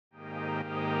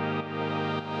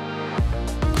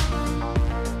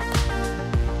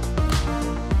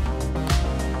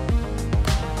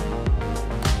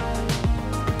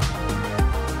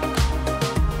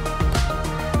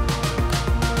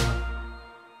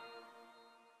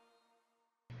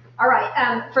All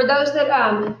right. For those that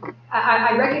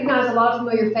I recognize a lot of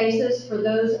familiar faces. For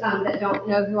those that don't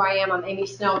know who I am, I'm Amy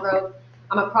Snellgrove.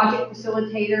 I'm a project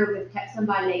facilitator with Texan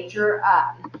by Nature,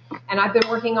 and I've been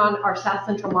working on our South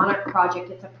Central Monarch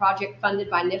project. It's a project funded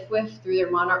by NIFWIF through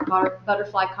their Monarch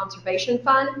Butterfly Conservation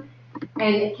Fund.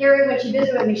 And Carrie, when she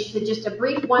visited with me, she said, just a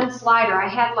brief one slider. I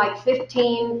had like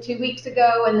 15 2 weeks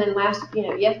ago, and then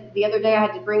the other day I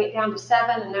had to bring it down to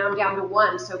 7, and now I'm down to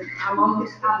 1, so I'm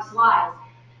almost out of slides.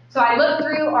 So I looked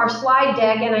through our slide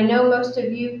deck, and I know most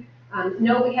of you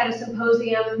know we had a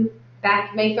symposium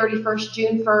back May 31st,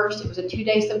 June 1st. It was a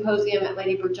 2-day symposium at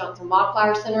Lady Bird Johnson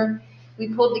Wildflower Center. We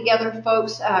pulled together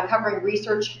folks covering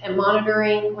research and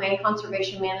monitoring, land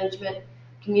conservation management,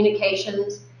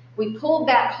 communications. We pulled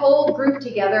that whole group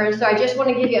together, and so I just want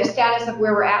to give you a status of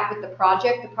where we're at with the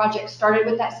project. The project started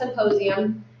with that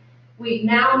symposium. We've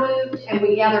now moved and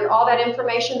we gathered all that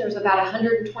information. There's about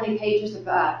 120 pages of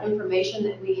information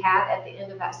that we had at the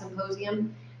end of that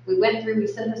symposium. We went through, we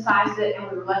synthesized it, and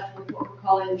we were left with what we're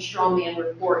calling the straw man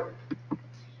report.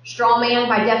 Straw man,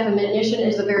 by definition,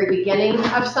 is the very beginning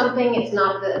of something. It's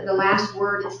not the last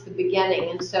word, it's the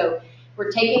beginning. And so we're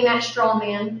taking that straw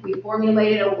man. We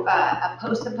formulated a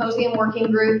post-symposium working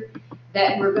group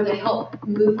that we're going to help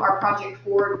move our project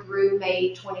forward through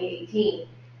May 2018.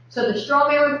 So the straw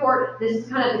man report, this is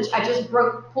kind of,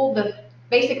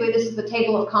 basically this is the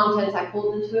table of contents I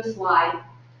pulled into a slide.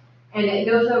 And it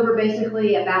goes over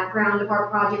basically a background of our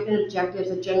project and objectives,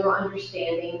 a general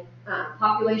understanding,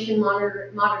 population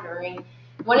monitoring.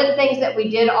 One of the things that we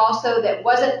did also that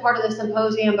wasn't part of the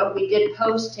symposium, but we did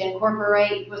post to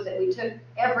incorporate, was that we took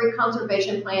every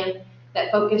conservation plan that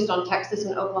focused on Texas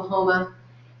and Oklahoma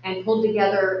and pulled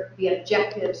together the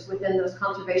objectives within those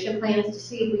conservation plans to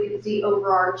see if we could see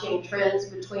overarching trends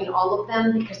between all of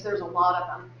them, because there's a lot of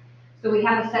them. So we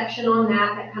have a section on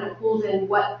that kind of pulls in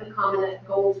what the common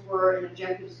goals were and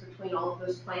objectives between all of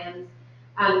those plans.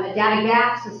 A data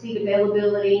gaps, a seed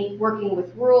availability, working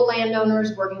with rural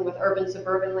landowners, working with urban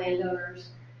suburban landowners,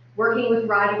 working with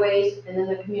right-of-ways, and then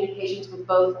the communications with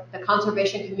both the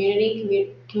conservation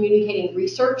community, communicating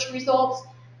research results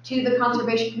to the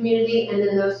conservation community, and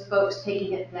then those folks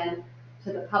taking it then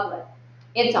to the public.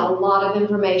 It's a lot of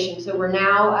information, so we're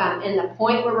now in the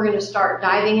point where we're going to start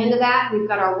diving into that. We've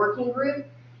got our working group.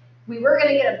 We were going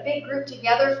to get a big group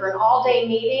together for an all-day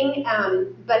meeting,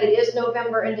 but it is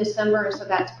November and December, and so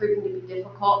that's proving to be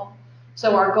difficult.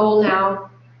 So our goal now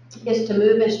is to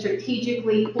move and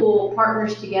strategically pull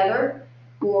partners together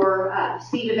for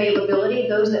seed availability,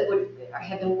 those that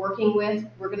have been working with.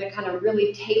 We're going to kind of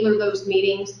really tailor those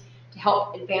meetings to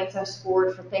help advance us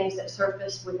forward for things that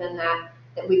surface within that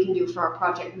we can do for our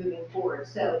project moving forward.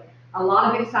 So a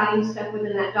lot of exciting stuff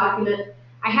within that document.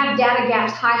 I have data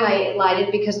gaps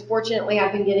highlighted because fortunately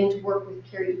I've been getting to work with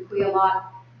Carrie Dupuy a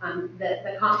lot.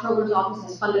 The Comptroller's Office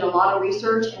has funded a lot of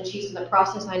research, and she's in the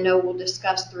process, I know we'll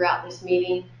discuss throughout this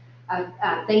meeting,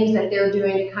 things that they're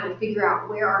doing to kind of figure out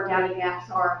where our data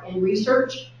gaps are in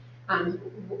research,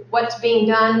 what's being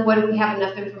done, what do we have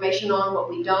enough information on, what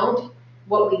we don't,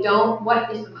 what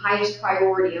is the highest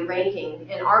priority of ranking.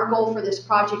 And our goal for this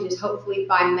project is hopefully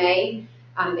by May,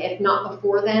 if not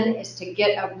before then, is to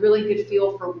get a really good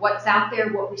feel for what's out there,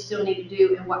 what we still need to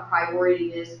do, and what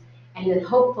priority is. And then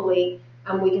hopefully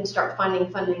we can start finding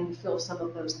funding to fill some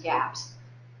of those gaps.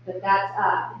 But that's,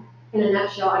 in a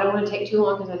nutshell, I don't want to take too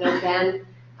long because I know Ben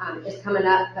is coming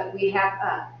up, but we have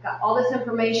got all this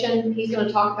information. He's going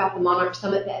to talk about the Monarch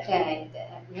Summit that day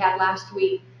that we had last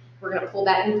week. We're going to pull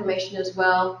that information as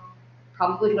well.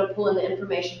 Probably going to pull in the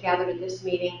information gathered at this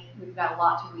meeting. We've got a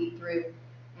lot to read through,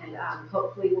 and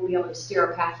hopefully we'll be able to steer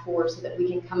a path forward so that we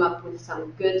can come up with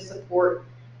some good support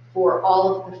for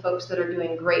all of the folks that are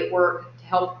doing great work to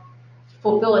help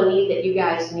fulfill a need that you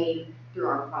guys need through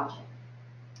our project.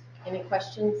 Any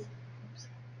questions?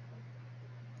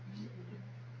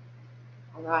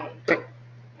 All right.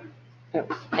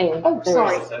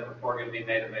 Sorry. Is that report going to be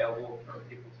made available for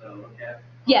people to look at?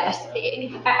 Yes,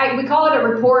 we call it a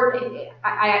report.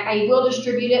 I will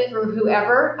distribute it for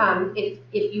whoever. If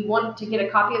you want to get a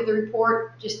copy of the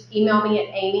report, just email me at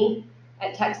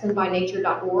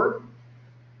amy@texanbynature.org.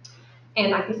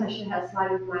 And I guess I should have a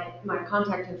slide with my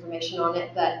contact information on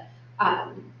it. But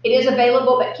it is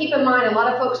available, but keep in mind, a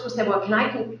lot of folks will say, well, can I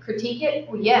critique it?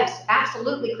 Well, yes,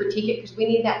 absolutely critique it, because we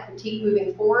need that critique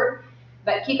moving forward.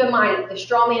 But keep in mind, the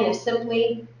straw man is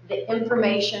simply the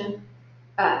information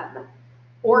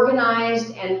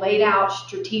organized and laid out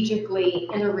strategically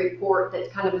in a report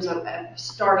that kind of is a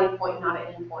starting point, not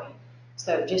an end point.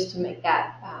 So just to make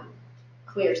that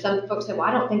clear. Some folks say, well,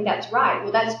 I don't think that's right.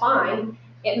 Well, that's fine.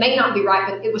 it may not be right,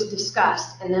 but it was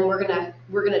discussed, and then we're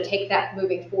gonna take that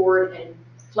moving forward and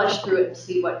flesh through it and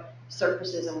see what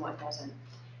surfaces and what doesn't.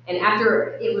 And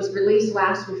after it was released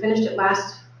we finished it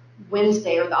last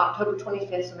Wednesday, or the October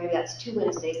 25th, so maybe that's 2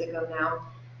 Wednesdays ago now.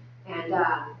 And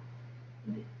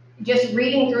just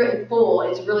reading through it in full,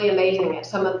 it's really amazing at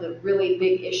some of the really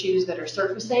big issues that are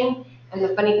surfacing. And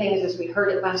the funny thing is we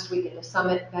heard it last week at the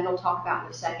summit, Ben will talk about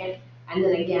in a second, and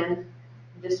then again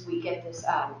this week at this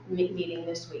meeting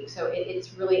this week. So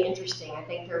it's really interesting. I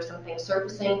think there are some things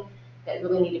surfacing that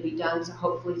really need to be done, so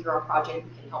hopefully through our project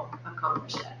we can help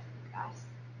accomplish that for you guys.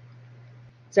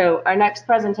 So our next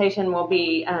presentation will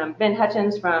be Ben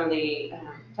Hutchins from the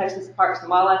Texas Parks and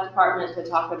Wildlife Department to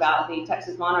talk about the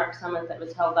Texas Monarch Summit that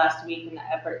was held last week and the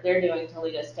effort they're doing to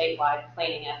lead a statewide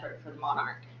planning effort for the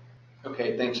Monarch.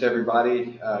 Okay, thanks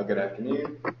everybody. Good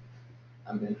afternoon.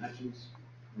 I'm Ben Hutchins,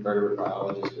 invertebrate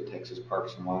biologist at Texas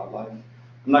Parks and Wildlife.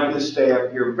 I'm not going to stay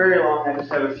up here very long. I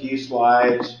just have a few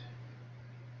slides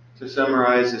to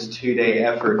summarize this 2-day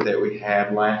effort that we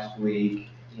had last week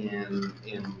in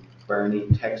Bernie,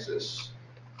 Texas.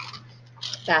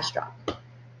 Bastrop.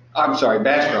 I'm sorry,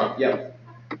 Bastrop. Yep.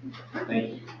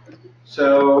 Thank you.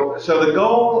 So the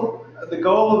goal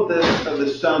of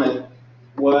the summit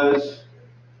was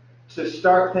to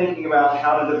start thinking about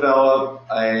how to develop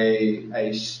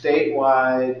a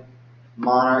statewide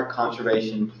monarch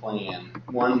conservation plan,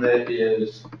 one that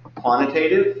is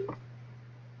quantitative,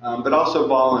 but also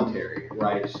voluntary,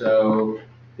 right? So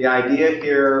the idea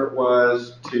here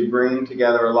was to bring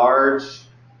together a large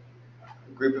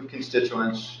group of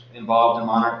constituents involved in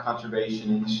monarch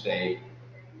conservation in the state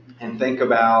and think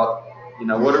about,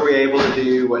 what are we able to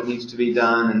do, what needs to be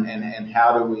done, and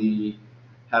how do we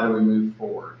move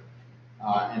forward.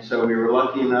 And so we were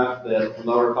lucky enough that the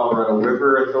Lower Colorado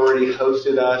River Authority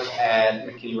hosted us at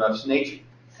McKinney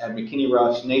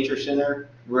Ruff's Nature Center.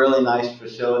 Really nice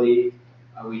facility.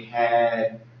 We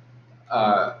had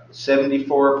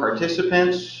 74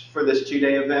 participants for this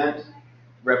 2-day event,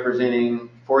 representing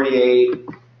 48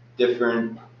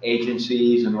 different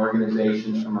agencies and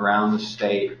organizations from around the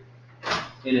state.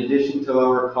 In addition to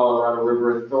Lower Colorado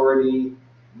River Authority,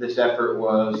 this effort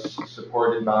was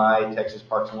supported by Texas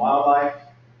Parks and Wildlife,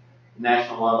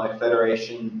 National Wildlife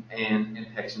Federation, and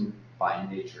Texan by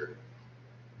Nature.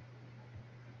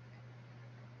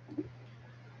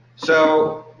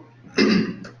 So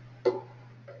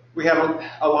we have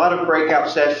a lot of breakout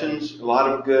sessions, a lot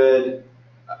of good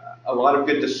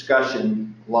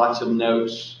discussion, lots of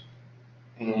notes,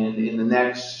 and in the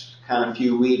next kind of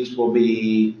few weeks we'll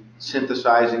be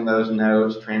synthesizing those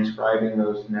notes, transcribing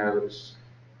those notes,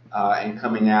 and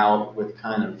coming out with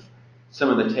kind of some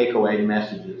of the takeaway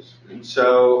messages. And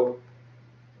so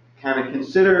kind of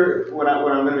consider what I'm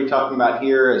going to be talking about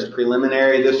here as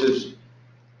preliminary. This is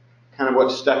kind of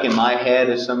what stuck in my head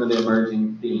as some of the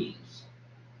emerging themes.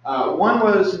 One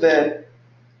was that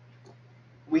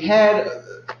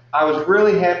I was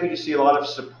really happy to see a lot of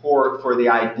support for the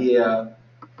idea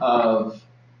of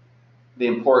the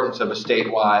importance of a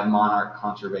statewide monarch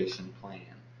conservation plan.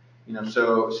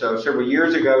 So several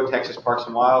years ago, Texas Parks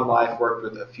and Wildlife worked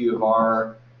with a few of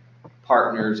our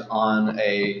partners on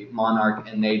a monarch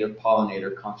and native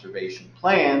pollinator conservation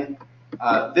plan.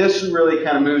 This really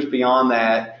kind of moves beyond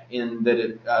that in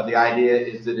that the idea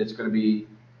is that it's going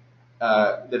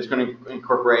to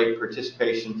incorporate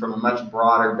participation from a much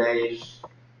broader base,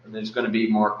 and it's going to be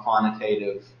more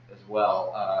quantitative as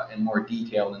well, and more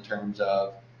detailed in terms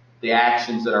of the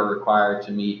actions that are required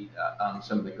to meet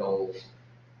some of the goals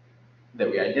that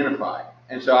we identified.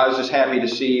 And so I was just happy to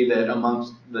see that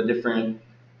amongst the different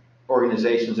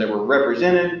organizations that were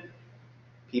represented,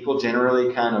 people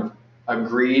generally kind of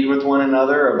agreed with one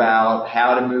another about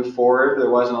how to move forward. There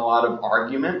wasn't a lot of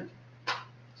argument.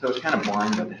 So it was kind of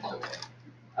boring, but it's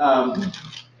okay.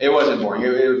 It wasn't boring.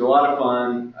 It was a lot of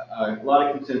fun, a lot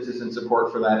of consensus and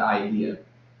support for that idea.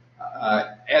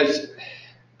 As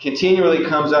continually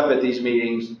comes up at these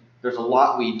meetings, there's a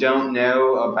lot we don't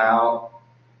know about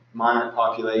monarch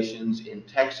populations in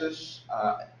Texas,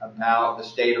 about the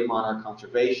state of monarch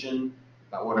conservation,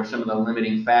 about what are some of the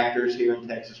limiting factors here in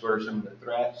Texas, what are some of the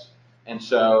threats. And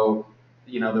so,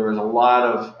 there was a lot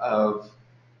of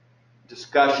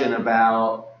discussion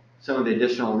about some of the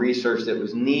additional research that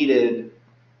was needed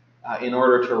in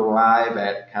order to arrive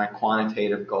at kind of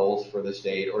quantitative goals for the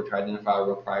state or to identify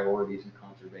real priorities in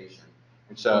conservation.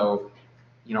 And so,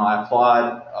 I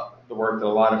applaud the work that a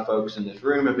lot of folks in this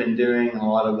room have been doing and a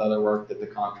lot of the other work that the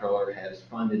comptroller has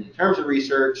funded in terms of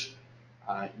research.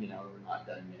 We're not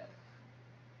done yet.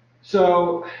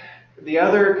 So the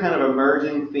other kind of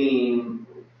emerging theme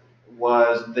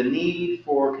was the need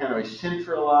for kind of a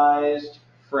centralized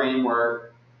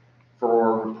framework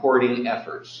for reporting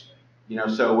efforts.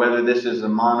 So whether this is a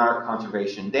Monarch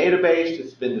conservation database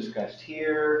that's been discussed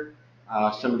here,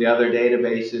 some of the other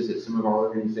databases that some of our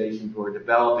organizations were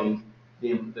developing,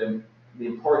 the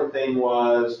important thing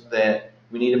was that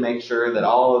we need to make sure that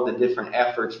all of the different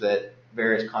efforts that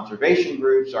various conservation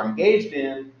groups are engaged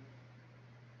in,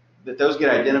 that those get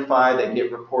identified, they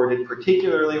get reported,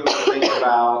 particularly when we think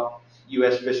about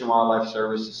U.S. Fish and Wildlife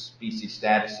Service's species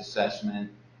status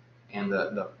assessment and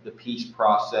the peace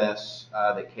process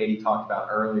that Katie talked about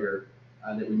earlier,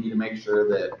 that we need to make sure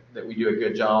that we do a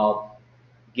good job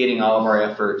getting all of our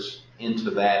efforts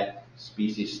into that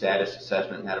species status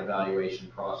assessment and that evaluation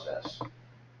process.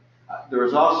 There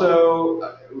was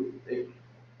also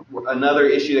another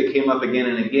issue that came up again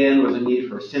and again was a need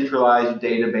for a centralized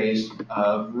database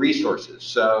of resources.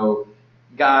 So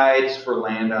guides for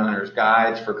landowners,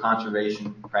 guides for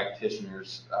conservation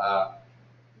practitioners,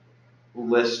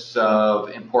 lists of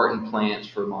important plants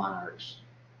for monarchs.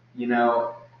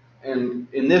 And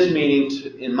in this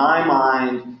meeting, in my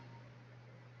mind,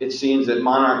 it seems that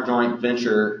Monarch Joint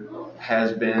Venture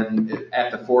has been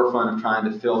at the forefront of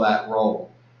trying to fill that role.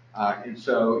 And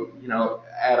so,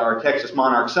 at our Texas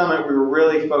Monarch Summit, we were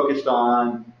really focused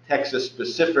on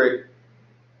Texas-specific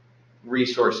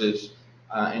resources.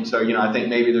 And so, I think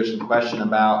maybe there's some question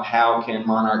about how can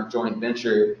Monarch Joint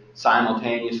Venture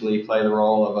simultaneously play the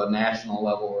role of a national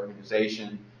level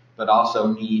organization, but also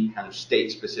meet kind of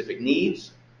state-specific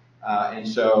needs. And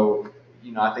so,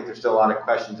 I think there's still a lot of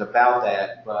questions about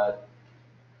that, but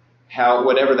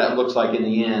whatever that looks like in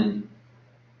the end,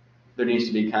 there needs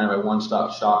to be kind of a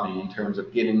one-stop shopping in terms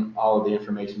of getting all of the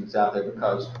information that's out there,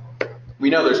 because we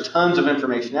know there's tons of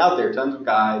information out there, tons of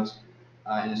guides,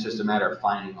 and it's just a matter of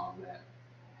finding all of that.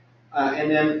 And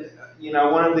then,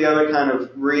 one of the other kind of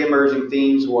re-emerging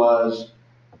themes was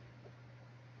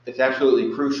it's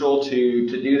absolutely crucial to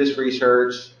do this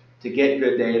research, to get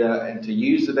good data, and to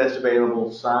use the best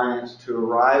available science to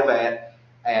arrive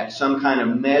at some kind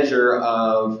of measure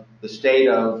of the state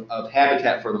of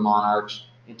habitat for the monarchs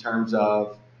in terms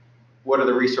of what are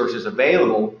the resources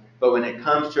available. But when it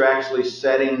comes to actually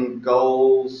setting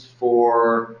goals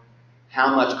for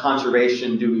how much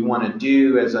conservation do we want to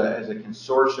do as a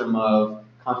consortium of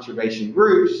conservation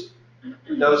groups,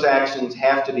 those actions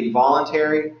have to be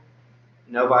voluntary.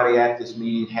 Nobody at this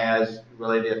meeting has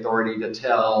really the authority to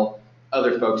tell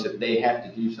other folks that they have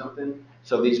to do something.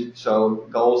 So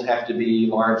goals have to be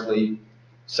largely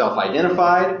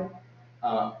self-identified.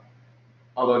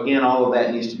 Although again, all of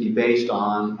that needs to be based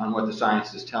on what the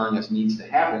science is telling us needs to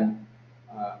happen.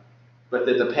 But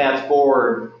that the path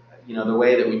forward, the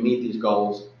way that we meet these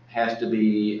goals has to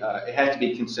be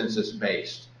consensus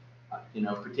based.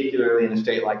 Particularly in a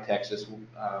state like Texas,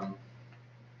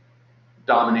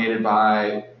 dominated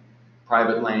by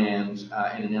private lands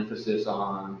and an emphasis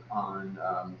on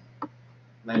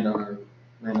landowner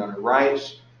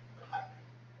rights.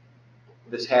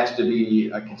 This has to be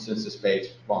a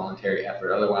consensus-based voluntary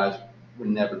effort. Otherwise, we're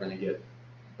never going to get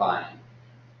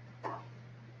buy-in.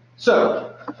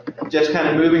 So, just kind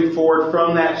of moving forward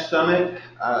from that summit,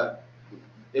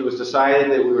 it was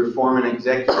decided that we would form an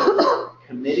executive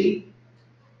committee,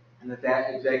 and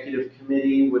that executive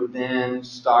committee would then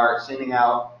start sending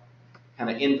out kind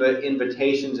of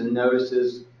invitations and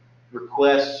notices,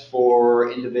 requests for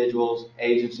individuals,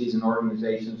 agencies, and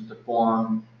organizations to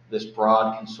form this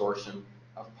broad consortium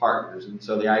of partners. And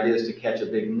so the idea is to catch a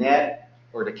big net,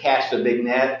 or to cast a big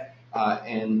net,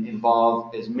 and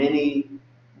involve as many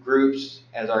groups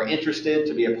as are interested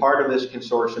to be a part of this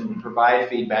consortium, to provide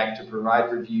feedback, to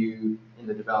provide review in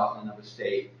the development of a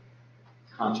state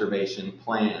conservation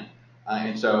plan.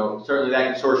 And so certainly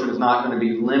that consortium is not going to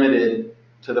be limited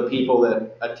to the people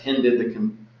that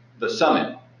attended the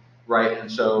summit, right?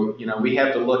 And so, we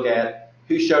have to look at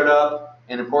who showed up,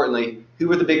 and importantly, who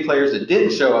were the big players that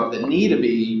didn't show up that need to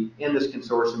be in this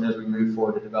consortium as we move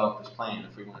forward to develop this plan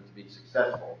if we want it to be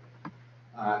successful.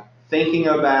 Thinking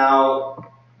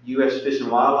about U.S. Fish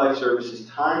and Wildlife Service's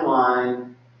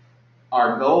timeline,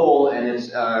 our goal, and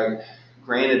it's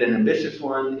granted an ambitious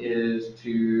one, is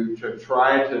to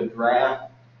try to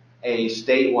draft a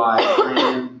statewide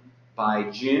plan by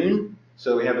June.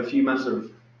 So we have a few months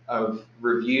of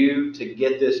review to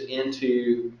get this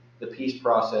into the peace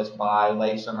process by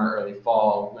late summer, early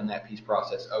fall, when that peace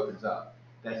process opens up.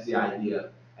 That's the idea.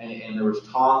 And there was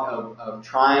talk of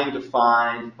trying to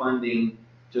find funding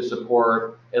to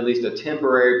support at least a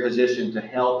temporary position to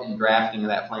help in drafting of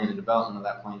that plan and development of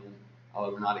that plan,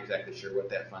 although we're not exactly sure what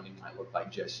that funding might look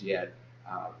like just yet.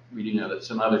 We do know that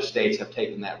some other states have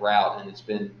taken that route, and it's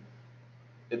been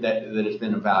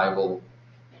a valuable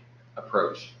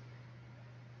approach.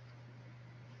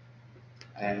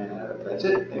 And that's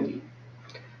it. Thank you.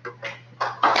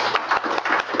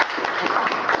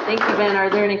 Thank you, Ben.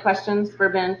 Are there any questions for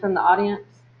Ben from the audience?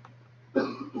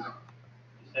 You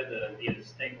said that the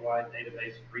statewide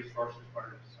database of resources. What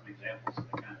are some examples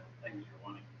of the kind of things you're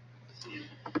wanting to see?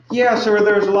 Yeah, so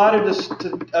there's a lot of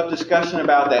discussion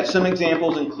about that. Some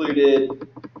examples included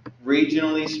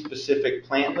regionally specific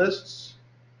plant lists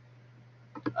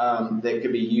that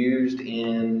could be used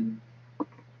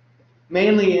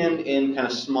mainly in kind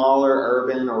of smaller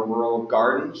urban or rural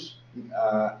gardens.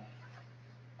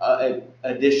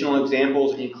 Additional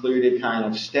examples included kind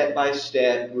of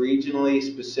step-by-step, regionally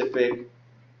specific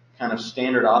kind of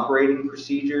standard operating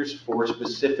procedures for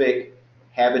specific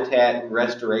habitat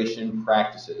restoration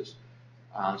practices.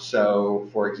 So,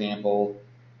 for example,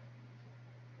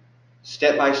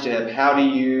 step-by-step, how do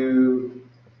you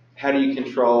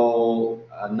control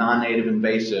non-native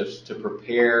invasives to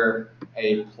prepare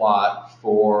a plot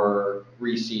for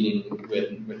reseeding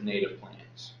with native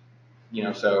plants?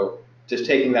 So just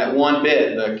taking that one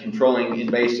bit, the controlling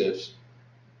invasives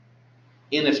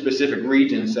in a specific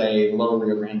region, say Lower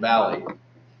Rio Grande Valley,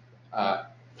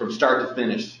 from start to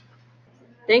finish.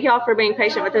 Thank you all for being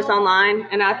patient with us online.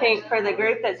 And I think for the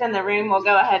group that's in the room, we'll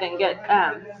go ahead and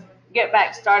get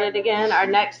back started again. Our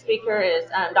next speaker is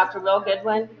Dr. Will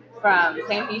Goodwin from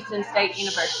Sam Houston State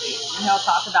University, and he'll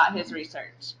talk about his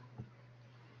research.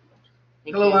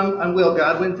 Hello, I'm Will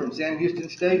Godwin from Sam Houston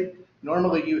State.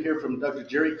 Normally you hear from Dr.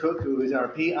 Jerry Cook, who is our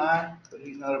PI, but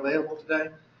he's not available today.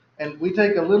 And we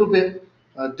take a little bit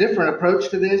different approach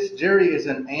to this. Jerry is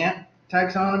an ant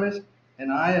taxonomist,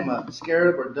 and I am a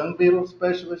scarab or dung beetle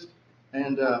specialist.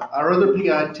 And our other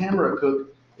PI, Tamara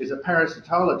Cook, is a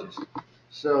parasitologist.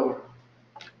 So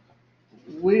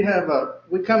we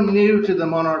come new to the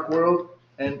monarch world,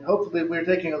 and hopefully we're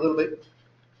taking a little bit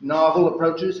novel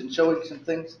approaches and showing some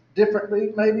things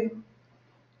differently, maybe.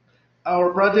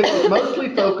 Our project is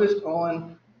mostly focused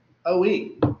on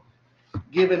OE,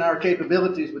 given our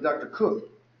capabilities with Dr. Cook.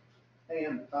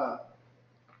 And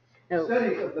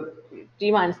studies of the... Do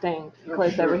you mind staying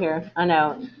close over here? I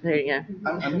know. There you go.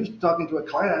 I'm used to talking to a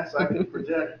class. I can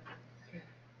project.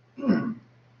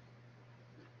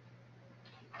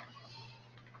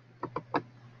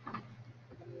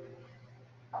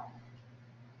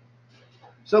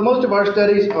 So most of our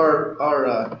studies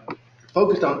are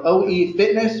focused on OE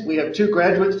fitness. We have 2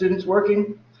 graduate students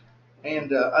working.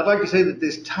 And I'd like to say that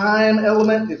this time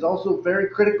element is also very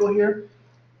critical here.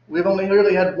 We've only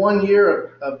really had 1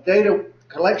 year of data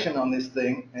collection on this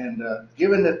thing. And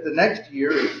given that the next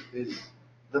year is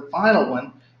the final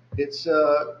one, it's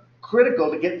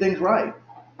critical to get things right.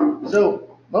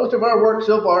 So most of our work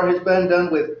so far has been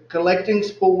done with collecting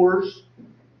spores,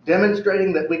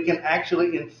 demonstrating that we can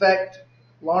actually infect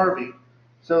larvae,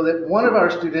 so that one of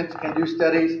our students can do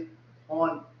studies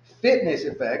on fitness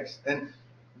effects, and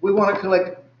we want to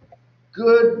collect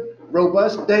good,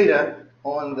 robust data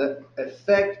on the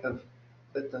effect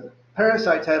that the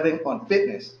parasite's having on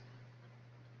fitness.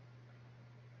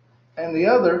 And the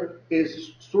other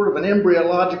is sort of an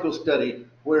embryological study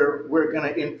where we're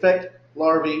going to infect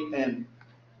larvae and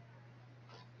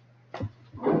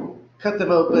cut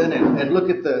them open and look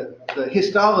at the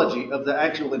histology of the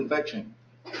actual infection.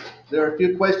 There are a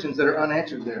few questions that are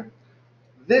unanswered there.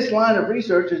 This line of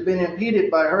research has been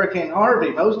impeded by Hurricane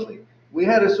Harvey mostly. We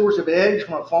had a source of eggs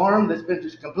from a farm that's been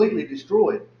just completely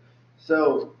destroyed.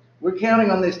 So we're counting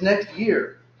on this next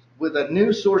year with a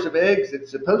new source of eggs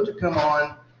that's supposed to come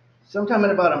on sometime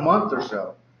in about a month or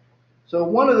so. So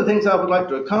one of the things I would like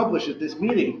to accomplish at this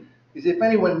meeting is if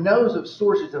anyone knows of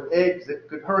sources of eggs that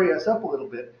could hurry us up a little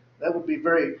bit, that would be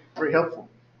very, very helpful.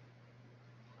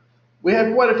 We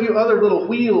have quite a few other little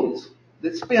wheels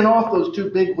that spin off those 2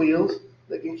 big wheels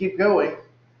that can keep going.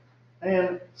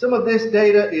 And some of this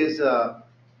data is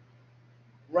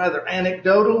rather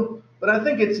anecdotal, but I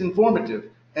think it's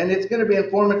informative. And it's going to be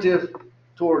informative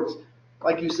towards,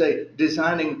 like you say,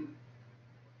 designing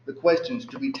the questions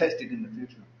to be tested in the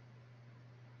future.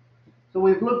 So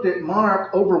we've looked at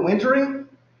monarch overwintering.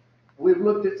 We've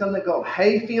looked at something called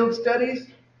hayfield studies.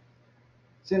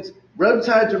 Since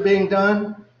roadsides are being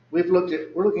done, we're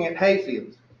looking at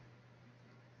hayfields.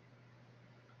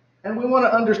 And we want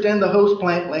to understand the host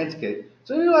plant landscape.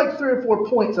 So there are like 3 or 4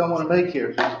 points I want to make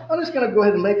here. I'm just going to go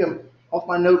ahead and make them off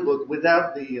my notebook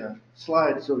without the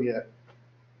slides so yet.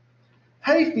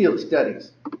 Hayfield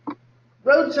studies.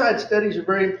 Roadside studies are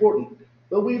very important,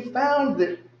 but we've found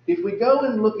that if we go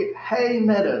and look at hay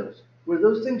meadows, where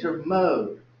those things are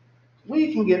mowed,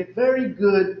 we can get very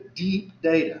good, deep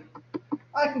data.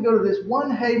 I can go to this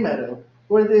one hay meadow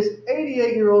where this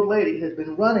 88-year-old lady has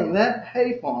been running that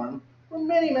hay farm for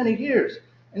many, many years.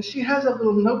 And she has a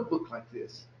little notebook like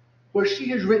this where she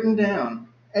has written down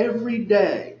every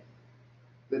day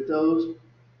that those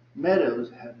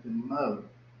meadows have been mowed.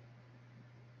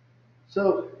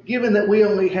 So, given that we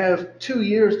only have 2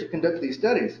 years to conduct these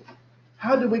studies,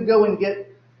 how do we go and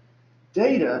get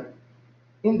data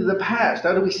into the past?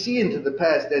 How do we see into the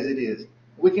past as it is?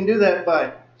 We can do that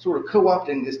by sort of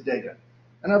co-opting this data.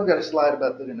 And I've got a slide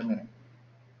about that in a minute.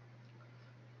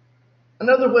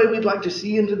 Another way we'd like to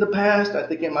see into the past, I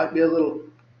think it might be a little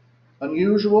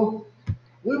unusual.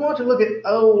 We want to look at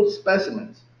old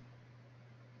specimens.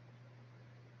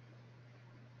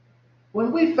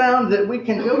 When we found that we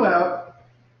can go out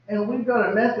and we've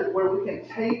got a method where we can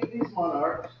tape these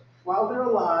monarchs while they're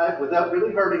alive without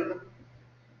really hurting them,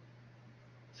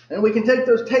 and we can take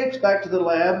those tapes back to the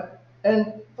lab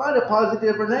and find a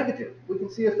positive or negative. We can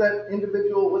see if that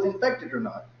individual was infected or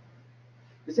not.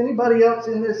 Does anybody else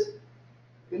in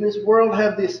this world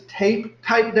have this tape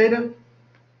type data?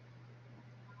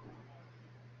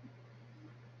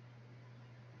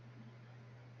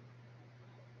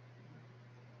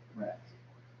 Rats.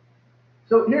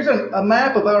 So here's a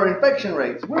map of our infection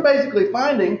rates. We're basically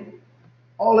finding,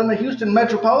 all in the Houston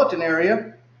metropolitan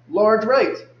area, large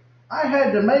rates. I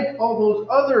had to make all those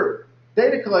other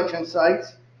data collection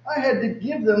sites, I had to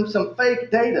give them some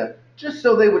fake data just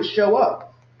so they would show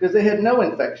up because they had no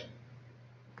infection.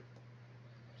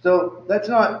 So that's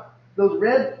not, those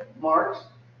red marks,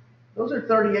 those are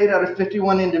 38 out of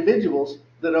 51 individuals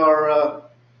that are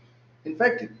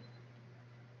infected.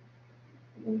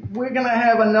 We're going to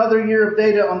have another year of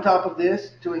data on top of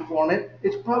this to inform it.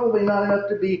 It's probably not enough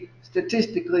to be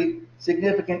statistically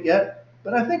significant yet,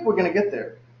 but I think we're going to get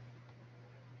there.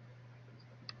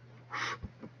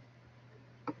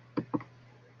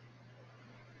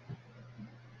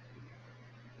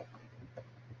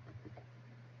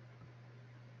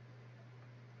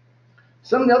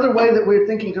 Some other way that we're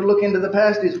thinking to look into the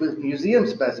past is with museum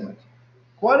specimens.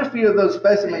 Quite a few of those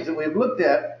specimens that we've looked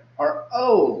at are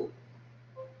old.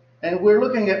 And we're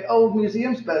looking at old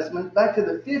museum specimens back to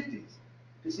the 50s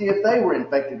to see if they were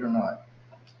infected or not.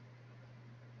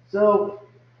 So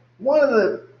one of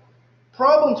the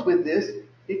problems with this,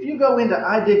 if you go into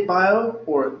iDigBio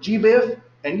or GBIF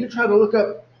and you try to look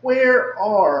up where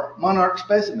are monarch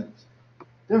specimens,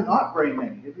 there are not very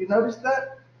many. Have you noticed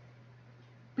that?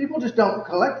 People just don't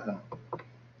collect them.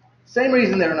 Same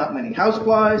reason there are not many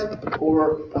houseflies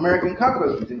or American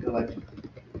cockroaches in collections.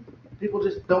 People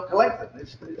just don't collect them.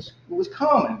 It was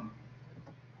common.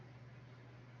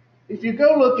 If you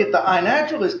go look at the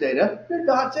iNaturalist data, there are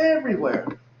dots everywhere.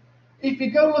 If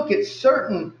you go look at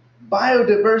certain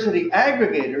biodiversity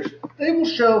aggregators, they will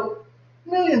show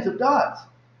millions of dots.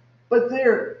 But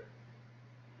they're,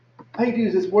 I hate to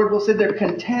use this word, we'll say they're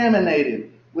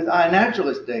contaminated with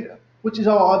iNaturalist data, which is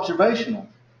all observational.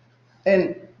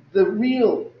 And the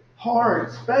real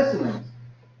hard specimens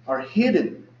are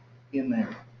hidden in there.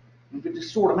 You can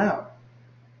just sort them out.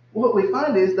 What we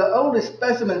find is the oldest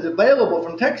specimens available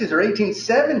from Texas are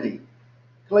 1870,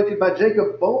 collected by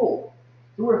Jacob Bowl.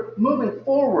 So we're moving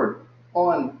forward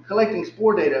on collecting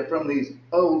spore data from these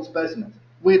old specimens.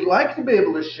 We'd like to be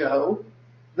able to show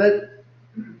that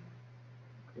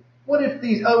what if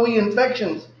these OE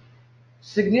infections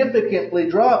significantly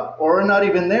drop or are not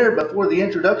even there before the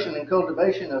introduction and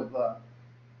cultivation of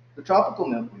the tropical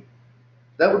milkweed?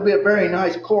 That would be a very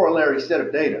nice corollary set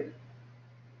of data.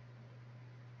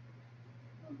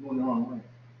 I'm going the wrong way.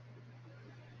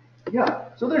 Yeah,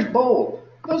 so there's Bold.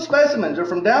 Those specimens are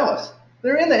from Dallas.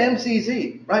 They're in the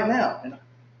MCZ right now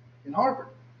in Harvard,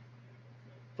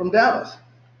 from Dallas.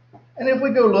 And if we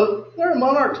go look, there are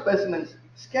monarch specimens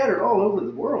scattered all over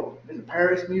the world. In the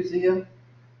Paris Museum,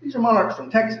 these are monarchs from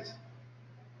Texas.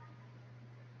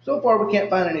 So far, we can't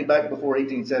find any back before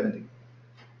 1870.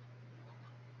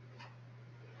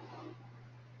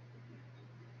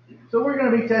 So we're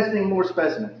going to be testing more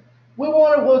specimens. We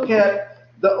want to look at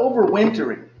the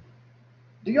overwintering.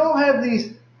 Do y'all have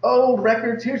these old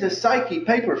records? Here's a Psyche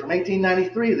paper from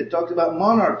 1893 that talks about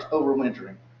monarchs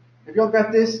overwintering. Have y'all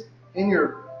got this in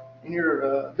your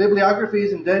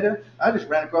bibliographies and data? I just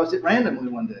ran across it randomly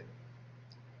one day.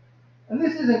 And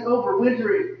this isn't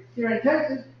overwintering here in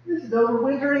Texas. This is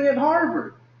overwintering at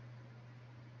Harvard.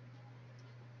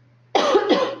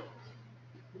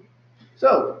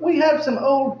 So we have some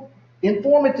old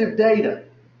informative data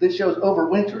that shows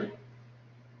overwintering.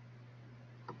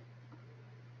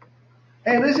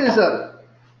 And this is a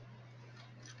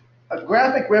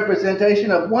graphic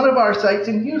representation of one of our sites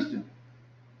in Houston.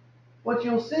 What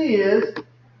you'll see is,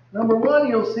 number one,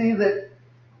 you'll see that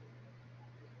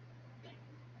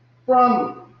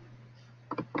from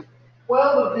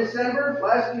 12th of December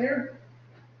last year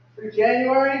through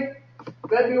January,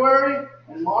 February,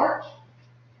 and March,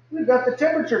 we've got the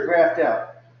temperature graphed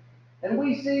out. And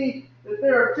we see that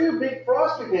there are two big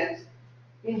frost events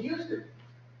in Houston.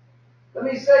 Let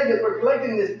me say that we're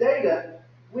collecting this data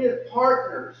with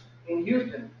partners in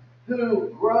Houston who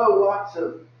grow lots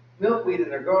of milkweed in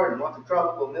their garden, lots of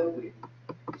tropical milkweed.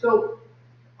 So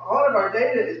a lot of our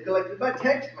data is collected by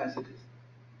text messages.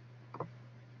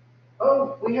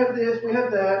 Oh, we have this, we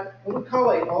have that, and we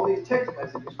collate all these text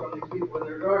messages from these people in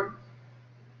their gardens.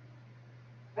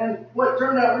 And what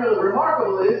turned out really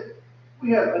remarkable is we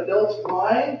have adults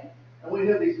flying, and we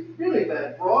have these really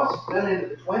bad frosts down into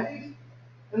the 20s.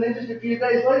 And then just a few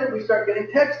days later, we start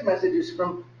getting text messages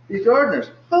from these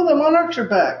gardeners. Oh, the monarchs are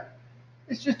back.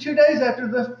 It's just 2 days after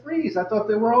the freeze. I thought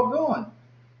they were all gone.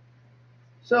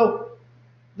 So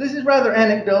this is rather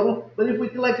anecdotal, but if we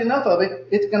collect enough of it,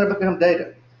 it's going to become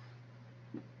data.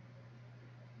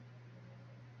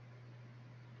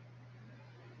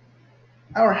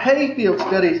 Our hayfield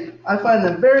studies, I find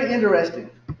them very interesting.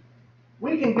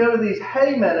 We can go to these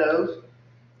hay meadows,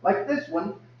 like this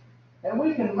one, and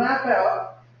we can map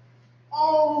out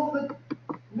all the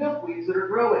milkweeds that are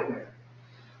growing there.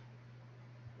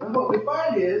 And what we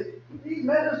find is these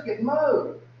meadows get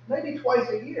mowed maybe twice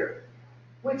a year,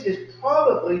 which is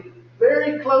probably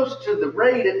very close to the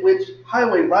rate at which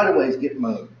highway right-of-ways get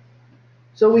mowed.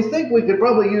 So we think we could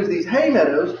probably use these hay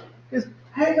meadows, because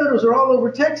hay meadows are all over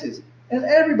Texas, and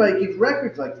everybody keeps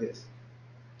records like this.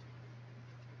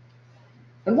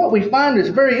 And what we find is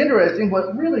very interesting.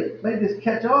 What really made this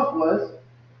catch off was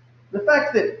the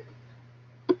fact that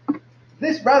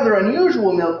this rather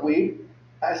unusual milkweed,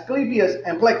 Asclepias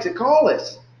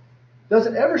amplexicalis,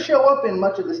 doesn't ever show up in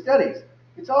much of the studies.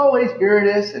 It's always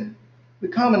viridis and the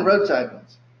common roadside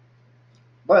ones.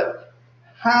 But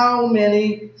how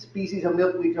many species of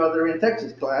milkweed are there in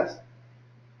Texas, class?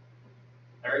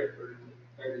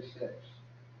 36.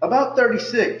 About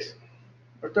 36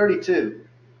 or 32,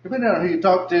 depending on who you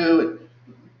talk to. And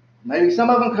maybe some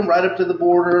of them come right up to the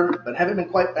border, but haven't been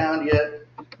quite found yet.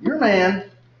 Your man,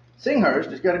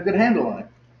 Singhurst, has got a good handle on it.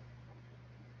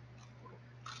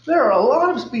 There are a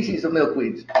lot of species of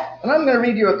milkweeds, and I'm going to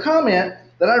read you a comment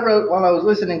that I wrote while I was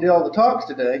listening to all the talks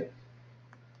today,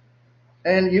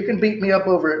 and you can beat me up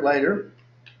over it later.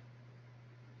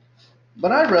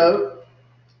 But I wrote,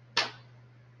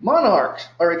 monarchs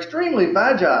are extremely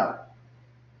agile.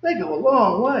 They go a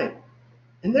long way,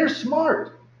 and they're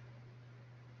smart,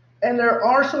 and they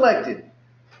are selected.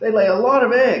 They lay a lot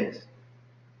of eggs.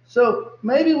 So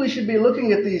maybe we should be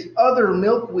looking at these other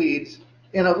milkweeds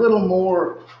in a little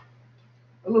more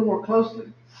closely.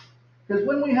 Because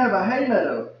when we have a hay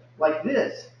meadow like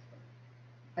this,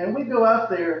 and we go out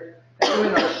there and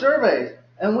doing our surveys,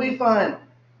 and we find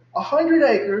 100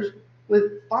 acres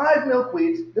with 5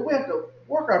 milkweeds that we have to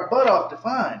work our butt off to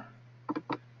find.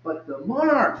 But the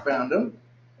monarch found them,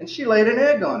 and she laid an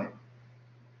egg on it.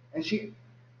 And she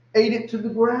ate it to the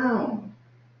ground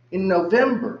in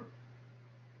November.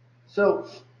 So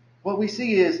what we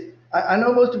see is, I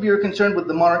know most of you are concerned with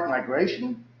the monarch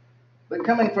migration, but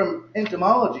coming from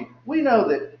entomology, we know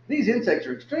that these insects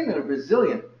are extremely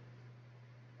resilient.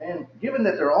 And given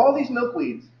that there are all these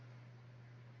milkweeds,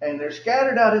 and they're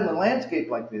scattered out in the landscape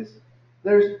like this,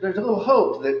 there's a little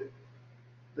hope that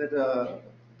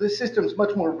this system's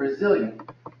much more resilient.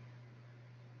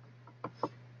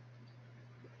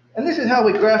 And this is how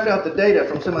we graph out the data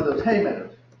from some of those hay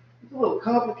meadows. It's a little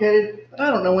complicated, but I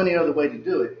don't know any other way to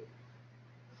do it.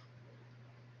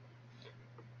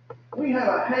 We have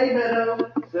a hay meadow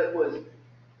that was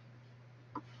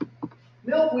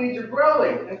milkweeds are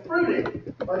growing and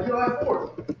fruiting by July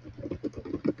 4th.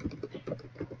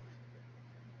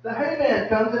 The hay man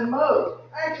comes and mows.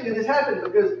 Actually, this happened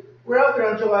because we're out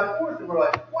there on July 4th and we're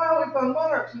like, wow, we found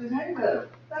monarchs in this hay meadow.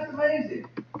 That's amazing.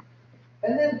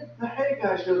 And then the hay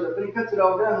guy shows up and he cuts it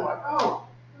all down. And we're like, oh,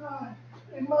 God,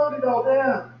 they mowed it all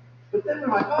down. But then we're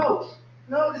like, oh,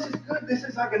 no, this is good. This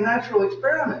is like a natural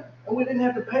experiment. And we didn't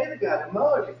have to pay the guy to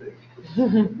mow everything.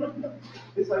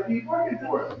 It's like he's working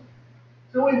for us.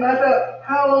 So we map out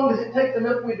how long does it take the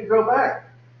milkweed to grow back.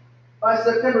 By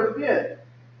September 5th,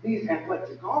 these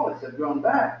amplexicalis have grown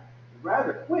back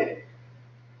rather quick.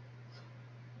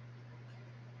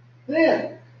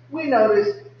 Then we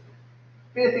notice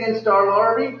 5th instar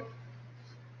larvae.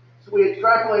 So we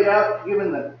extrapolate out,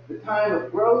 given the time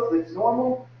of growth that's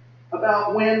normal,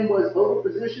 about when was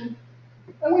oviposition,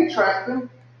 and we track them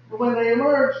for when they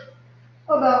emerge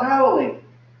about Halloween.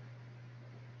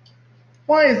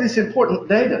 Why is this important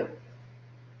data?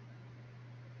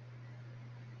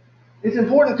 It's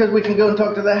important because we can go and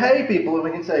talk to the hay people and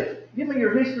we can say, give me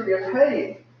your history of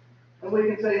hay. And we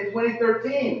can say in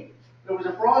 2013, There was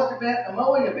a frost event, a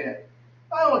mowing event.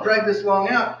 I don't want to drag this long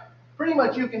out. Pretty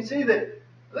much you can see that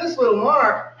this little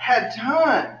monarch had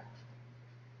time.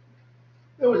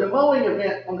 There was a mowing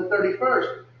event on the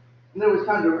 31st, and there was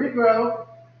time to regrow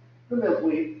the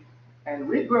milkweed and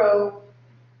regrow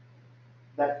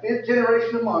that 5th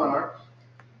generation of monarchs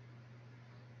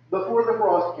before the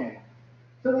frost came.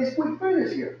 So they squeaked through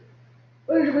this year.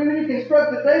 But as we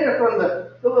reconstruct the data from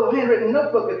the little handwritten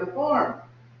notebook at the farm,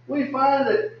 we find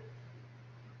that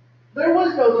there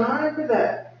was no time for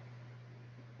that.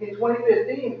 In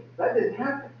 2015, that didn't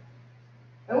happen.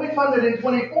 And we find that in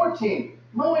 2014,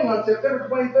 mowing on September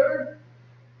 23rd,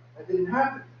 that didn't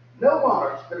happen. No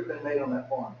monarchs could have been made on that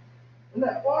farm. And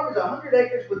that farm is 100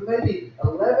 acres with maybe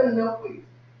 11 milkweeds.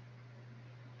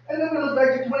 And then we look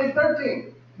back to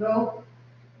 2013. No,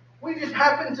 we just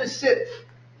happened to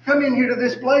come in here to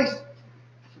this place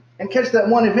and catch that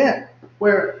one event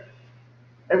where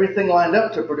everything lined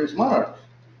up to produce monarchs.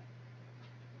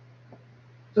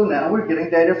 So now we're getting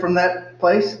data from that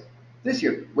place this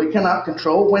year. We cannot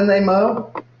control when they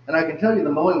mow, and I can tell you the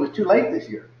mowing was too late this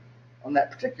year on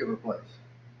that particular place.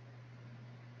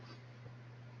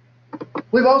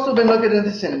 We've also been looking at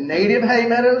this in native hay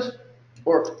meadows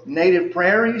or native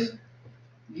prairies.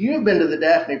 You've been to the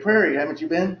Daphne Prairie, haven't you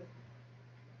been?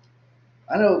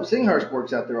 I know Singhurst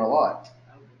works out there a lot.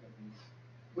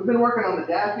 We've been working on the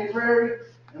Daphne Prairie,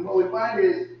 and what we find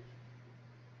is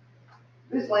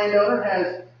this landowner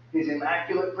has his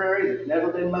immaculate prairie that's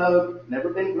never been mowed, never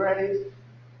been grazed,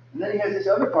 and then he has this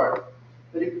other part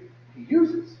that he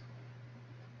uses.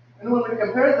 And when we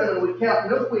compare them and we count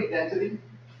milkweed density,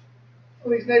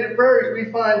 on these native prairies,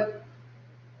 we find,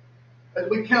 as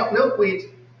we count milkweeds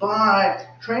by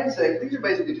transect, these are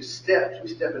basically just steps. We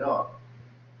step it off.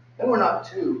 And we're not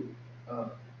too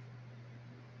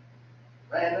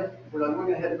random. We're going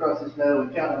to head across this meadow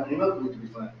and count how many milkweeds we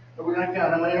find. Or we're going to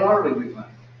count how many larvae we find.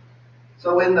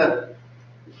 So in the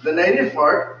native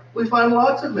part, we find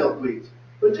lots of milkweeds.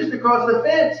 But just across the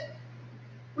fence,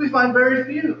 we find very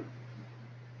few.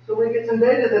 So we get some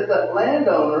data that the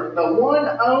landowner, the one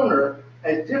owner,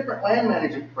 has different land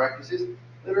management practices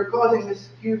that are causing this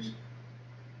huge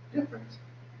difference.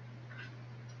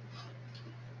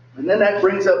 And then that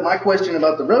brings up my question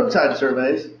about the roadside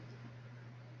surveys.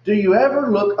 Do you ever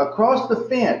look across the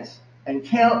fence and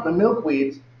count the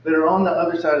milkweeds that are on the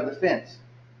other side of the fence?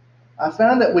 I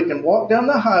found that we can walk down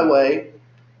the highway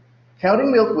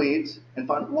counting milkweeds and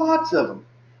find lots of them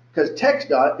because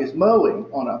TxDOT is mowing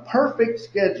on a perfect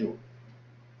schedule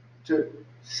to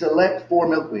select for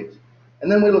milkweeds.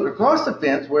 And then we look across the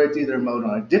fence where it's either mowed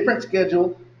on a different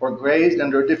schedule or grazed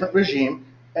under a different regime,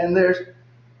 and there's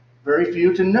very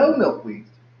few to no milkweeds.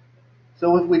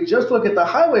 So if we just look at the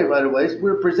highway right-of-ways,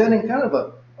 we're presenting kind of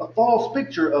a false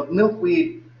picture of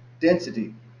milkweed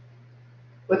density.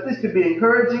 But this could be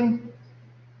encouraging.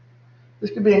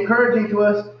 This could be encouraging to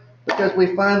us because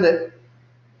we find that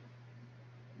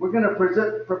we're going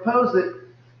to propose that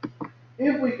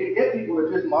if we can get people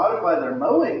to just modify their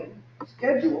mowing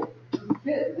schedule to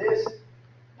fit this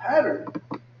pattern,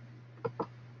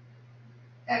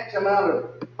 X amount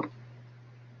of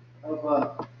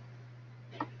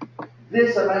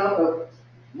this amount of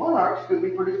monarchs could be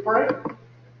produced per acre.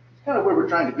 It's kind of where we're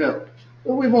trying to go.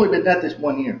 But we've only been at this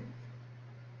 1 year.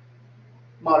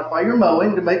 Modify your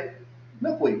mowing to make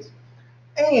milkweeds.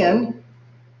 And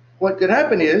what could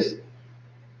happen is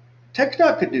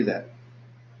TxDOT could do that.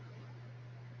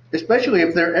 Especially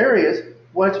if there are areas,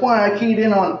 well, that's why I keyed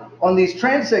in on these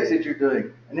transects that you're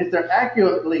doing. And if they're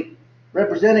accurately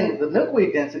representing the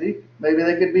milkweed density, maybe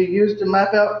they could be used to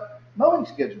map out mowing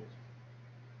schedules.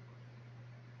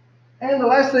 And the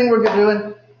last thing we're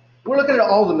doing, we're looking at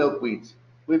all the milkweeds.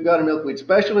 We've got a milkweed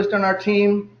specialist on our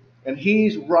team, and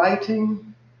he's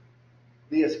writing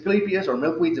the Asclepias, or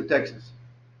milkweeds of Texas.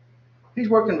 He's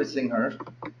working with Singhurst,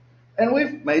 and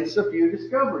we've made a few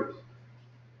discoveries.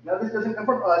 Now, this doesn't come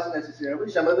from us necessarily.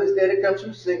 Some of this data comes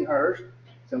from Singhurst.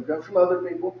 Some comes from other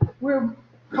people. We're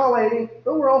collating,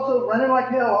 but we're also running like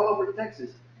hell all over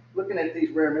Texas looking at these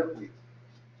rare milkweeds.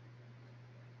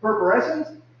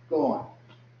 Purpurescens, gone.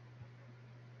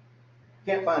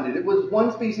 Can't find it. It was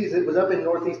one species that was up in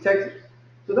northeast Texas.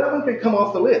 So that one could come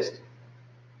off the list.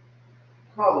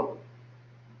 Probably.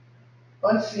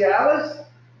 Uncialis,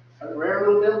 a rare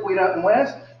little milkweed out in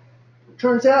west, it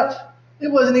turns out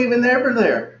it wasn't even ever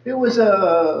there. It was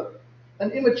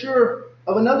an immature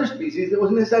of another species that was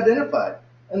misidentified.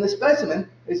 And the specimen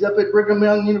is up at Brigham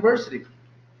Young University.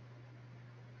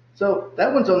 So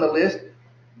that one's on the list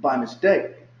by mistake.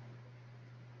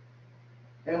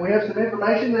 And we have some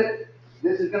information that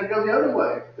this is going to go the other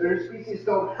way. There's a species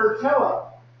called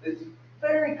Hertella. It's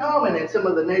very common in some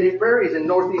of the native prairies in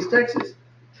northeast Texas.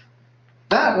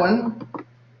 That one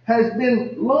has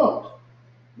been lumped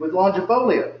with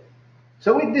longifolia.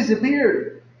 So it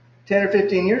disappeared 10 or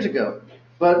 15 years ago.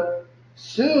 But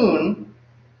soon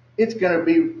it's going to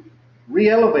be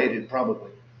re-elevated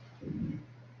probably.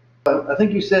 But I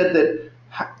think you said that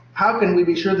how can we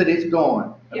be sure that it's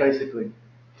gone, basically?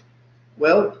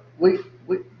 Well,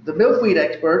 the milkweed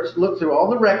experts look through all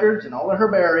the records and all the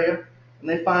herbaria, and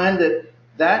they find that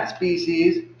that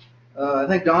species, I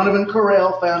think Donovan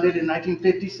Correll found it in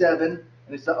 1957,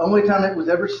 and it's the only time it was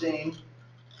ever seen.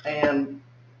 And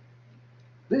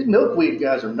these milkweed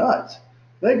guys are nuts.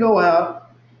 They go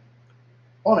out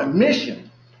on a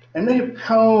mission, and they have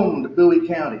combed Bowie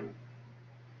County.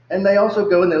 And they also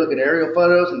go and they look at aerial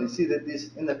photos, and they see that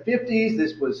this in the 50s,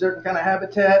 this was a certain kind of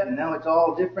habitat, and now it's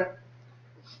all different.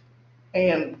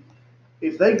 And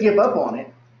if they give up on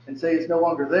it and say it's no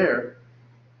longer there,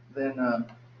 then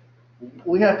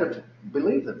we have to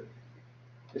believe them,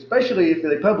 especially if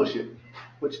they publish it,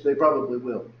 which they probably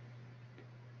will.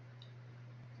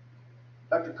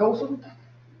 Dr. Colson?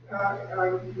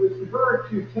 With regard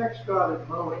to TxDOT and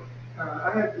mowing,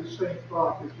 I had the same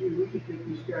thought as you. We could get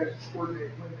these guys to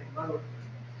coordinate when they mow,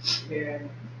 and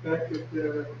that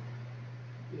could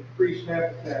increase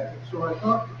habitat. And so I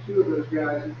talked to two of those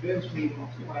guys at Ben's meeting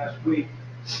last week,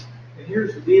 and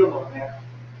here's the deal on that,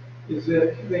 is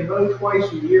that they mow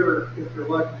twice a year if they're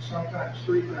lucky, sometimes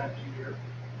 3 times a year.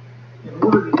 In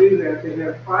order to do that, they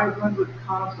have 500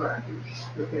 contractors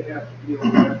that they have to deal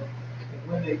with.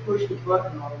 And when they push the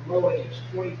button on a mowing, it's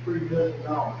 $23 million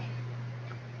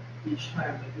each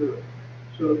time they do it.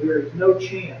 So there is no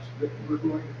chance that we're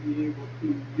going to be able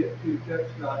to get to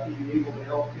TxDOT to be able to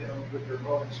help them with their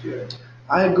mowing schedule.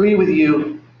 I agree with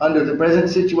you under the present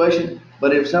situation,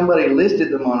 but if somebody listed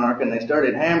the Monarch and they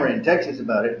started hammering Texas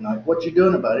about it, and like, what you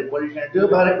doing about it? What are you going to do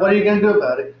about it? What are you going to do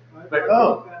about it? But,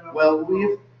 oh, well,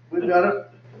 we've got to.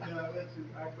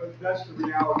 That's the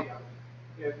reality of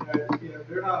it. And,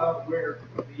 they're not unaware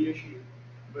of the issue,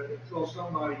 but until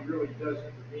somebody really does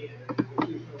intervene in it, there's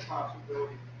just no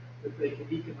possibility that they can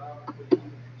economically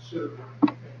even consider it.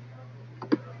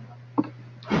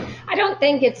 I don't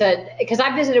think it's because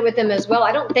I visited with them as well.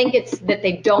 I don't think it's that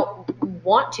they don't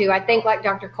want to. I think, like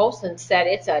Dr. Colson said,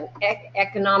 it's an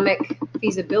economic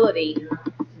feasibility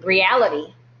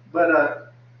reality.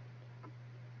 But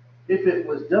if it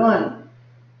was done,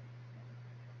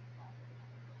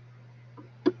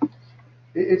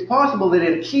 it's possible that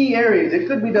in key areas it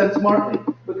could be done smartly,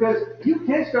 because you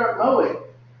can't start mowing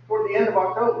toward the end of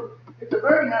October. It's a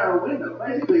very narrow window.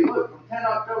 Basically, look, from 10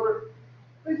 October,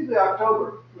 basically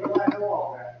October. Well, I know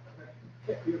all that.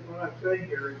 What I'm saying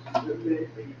here is that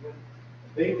when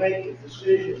they make a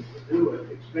decision to do it,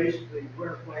 it's basically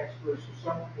winter plants versus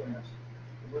summer plants.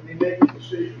 And when they make a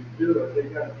decision to do it,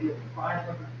 they've got to deal with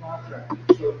 500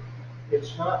 contractors. So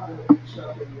it's not going to be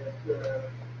something that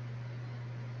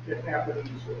can happen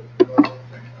easily.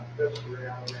 That's the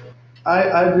reality.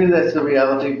 I agree that's the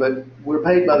reality, but we're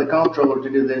paid by the comptroller to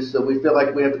do this, so we feel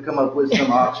like we have to come up with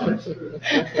some options to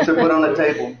put on the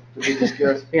table to be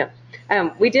discussed. Yeah.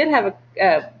 We did have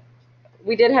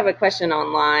a question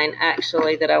online,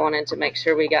 actually, that I wanted to make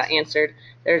sure we got answered.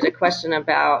 There's a question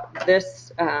about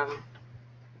this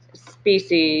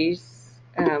species.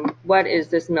 What is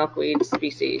this milkweed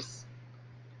species?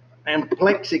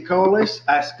 Amplexicolis,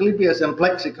 Asclepias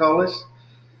amplexicolis.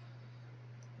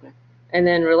 And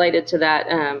then related to that,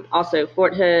 also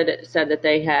Fort Hood said that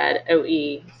they had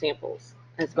OE samples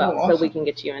as well, Oh, awesome. so we can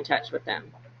get you in touch with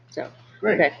them. So,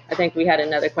 Great. okay, I think we had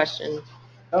another question.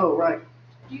 Oh, right.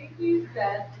 Do you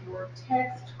vet your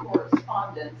text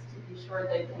correspondence to be sure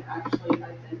they can actually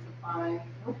identify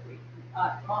milkweed,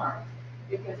 monarchs?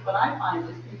 Because what I find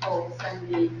is people send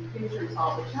me pictures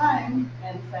all the time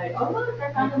and say, oh, look,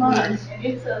 I found a monarch, and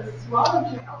it's a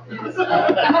swallowtail. It's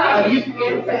vice. We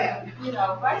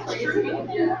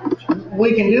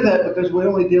can do that because we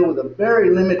only deal with a very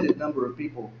limited number of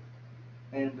people,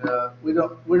 and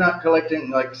we're not collecting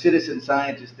like citizen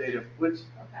scientist data, which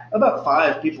about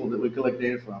 5 people that we collect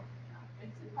data from.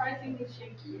 It's surprisingly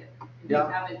shaky. Yeah. You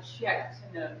haven't checked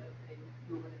to know that they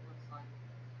know what it looks like.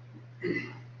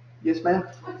 Yes, ma'am.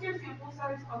 What's your sample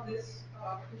size on this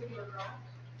particular graph?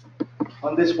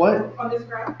 On this what? On this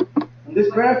graph? On this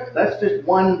graph, that's just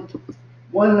one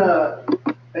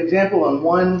example on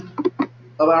one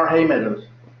of our hay meadows.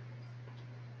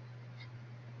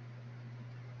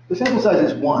 The sample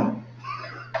size is 1.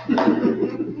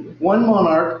 One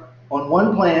monarch on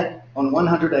one plant on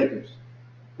 100 acres,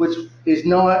 which is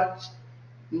not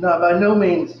by no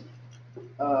means,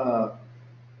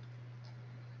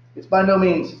 it's by no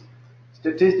means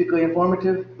statistically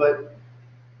informative, but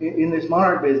in this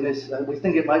Monarch business, we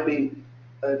think it might be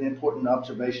an important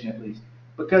observation at least.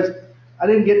 Because I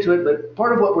didn't get to it, but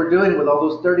part of what we're doing with all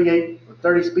those 38 or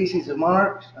 30 species of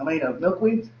monarchs, of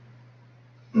milkweeds,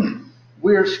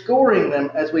 we're scoring them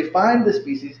as we find the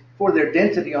species for their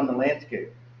density on the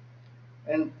landscape.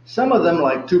 And some of them,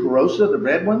 like tuberosa, the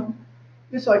red one,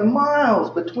 it's like miles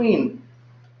between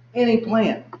any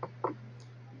plant.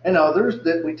 And others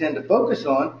that we tend to focus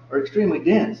on are extremely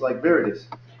dense, like viridis.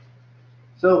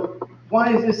 So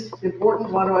why is this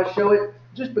important? Why do I show it?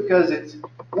 Just because it's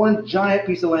one giant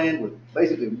piece of land with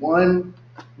basically one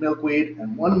milkweed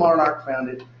and one monarch found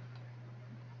it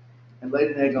and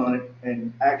laid an egg on it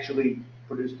and actually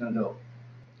produced an adult.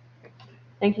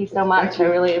 Thank you so much. Thank you. I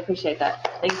really appreciate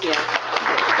that. Thank you.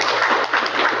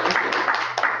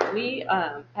 We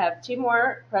have 2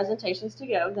 more presentations to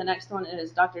go. The next one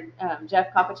is Dr.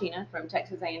 Jeff Capatina from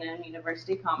Texas A&M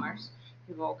University of Commerce,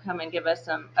 who will come and give us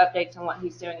some updates on what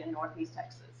he's doing in Northeast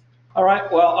Texas. All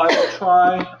right, well, I will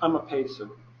try. I'm a pacer,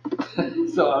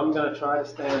 so I'm going to try to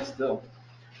stand still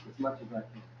as much as I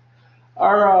can.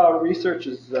 Our research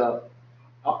is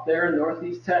up there in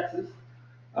Northeast Texas.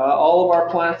 All of our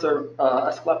plants are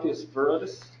Asclepias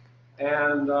viridis,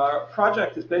 and our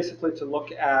project is basically to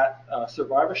look at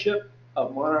survivorship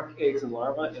of monarch eggs and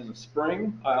larvae in the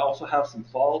spring. I also have some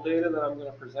fall data that I'm going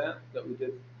to present that we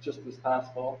did just this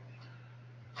past fall.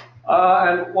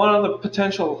 And one of the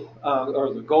potential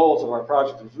or the goals of our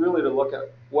project is really to look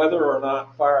at whether or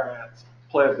not fire ants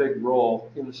play a big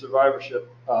role in the survivorship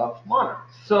of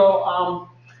monarchs. So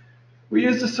we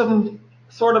used some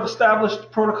sort of established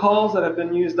protocols that have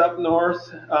been used up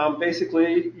north.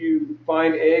 Basically, you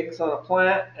find eggs on a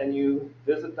plant and you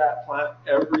visit that plant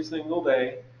every single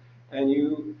day and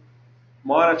you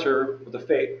monitor the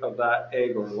fate of that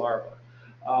egg or larva.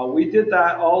 We did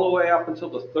that all the way up until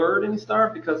the 3rd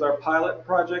instar because our pilot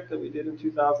project that we did in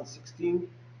 2016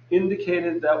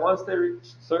 indicated that once they reach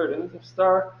 3rd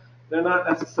instar, they're not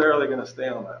necessarily going to stay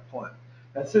on that plant.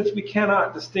 And since we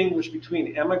cannot distinguish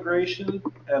between emigration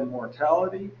and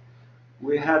mortality,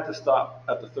 we had to stop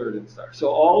at the 3rd instar. So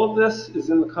all of this is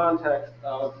in the context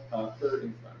of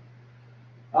 3rd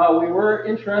instar. We were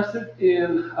interested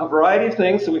in a variety of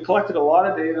things, so we collected a lot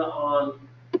of data on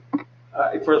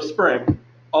for the spring.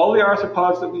 All the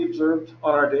arthropods that we observed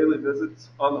on our daily visits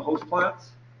on the host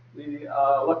plants. We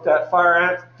looked at fire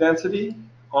ant density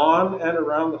on and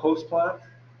around the host plants.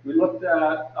 We looked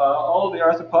at all of the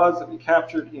arthropods that we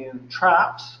captured in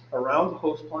traps around the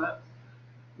host plants.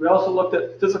 We also looked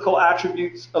at physical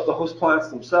attributes of the host plants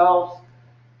themselves.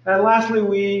 And lastly,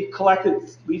 we collected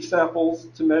leaf samples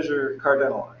to measure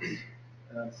cardinal lines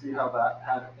and see how that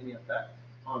had any effect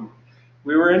on them.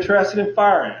 We were interested in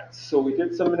fire ants, so we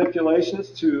did some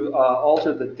manipulations to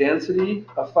alter the density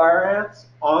of fire ants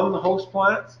on the host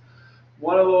plants.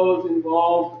 One of those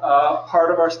involved part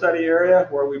of our study area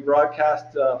where we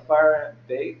broadcast fire ant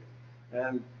bait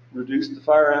and reduced the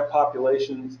fire ant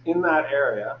populations in that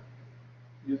area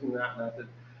using that method.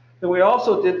 Then we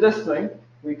also did this thing.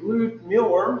 We glued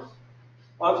mealworms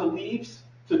onto leaves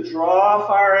to draw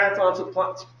fire ants onto the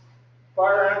plants.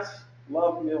 Fire ants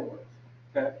love mealworms.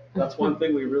 Okay, that's one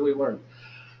thing we really learned.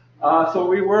 So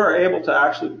we were able to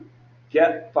actually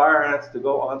get fire ants to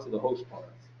go onto the host plants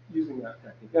using that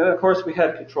technique. And of course, we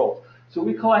had controls. So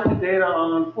we collected data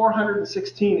on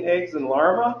 416 eggs and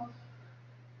larvae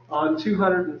on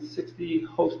 260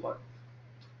 host plants.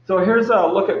 So here's a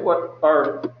look at what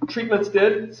our treatments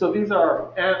did. So these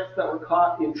are ants that were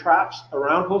caught in traps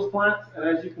around host plants. And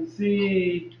as you can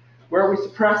see, where we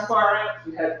suppressed fire ants,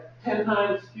 we had 10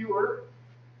 times fewer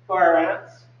fire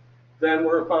ants than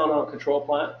were found on control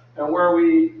plants. And where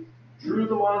we drew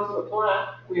them onto the plant,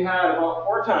 we had about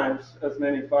 4 times as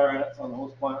many fire ants on the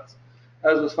host plants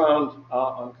as was found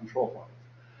on control plants.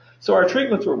 So our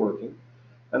treatments were working,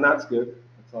 and that's good.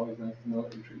 It's always nice to know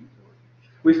that your treatments are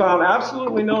working. We found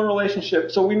absolutely no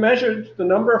relationship. So we measured the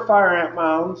number of fire ant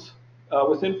mounds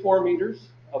within 4 meters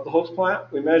of the host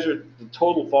plant. We measured the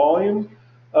total volume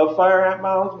of fire ant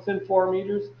mounds within 4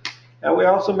 meters. And we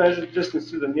also measured the distance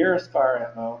to the nearest fire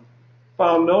ant mound.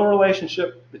 Found no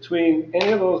relationship between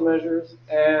any of those measures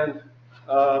and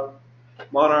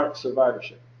monarch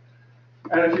survivorship.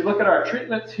 And if you look at our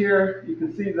treatments here, you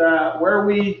can see that where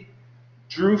we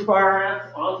drew fire ants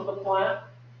onto the plant,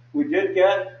 we did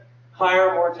get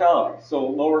higher mortality, so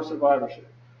lower survivorship.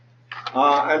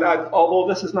 Although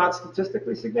this is not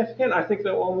statistically significant, I think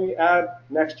that when we add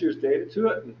next year's data to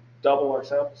it and double our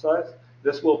sample size,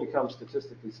 this will become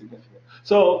statistically significant.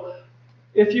 So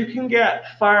if you can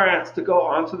get fire ants to go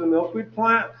onto the milkweed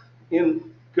plant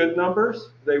in good numbers,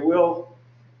 they will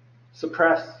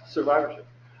suppress survivorship.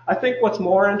 I think what's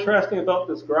more interesting about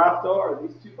this graph, though, are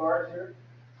these two bars here,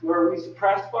 where we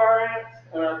suppress fire ants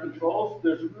and our controls.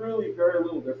 There's really very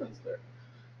little difference there.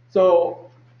 So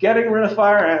getting rid of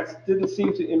fire ants didn't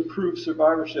seem to improve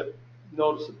survivorship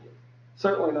noticeably,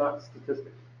 certainly not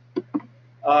statistically.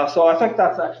 So I think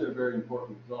that's actually a very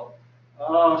important result.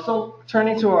 So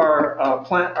turning to our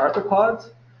plant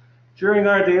arthropods, during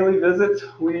our daily visits,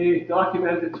 we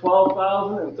documented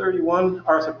 12,031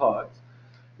 arthropods.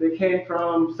 They came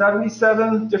from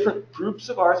 77 different groups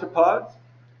of arthropods.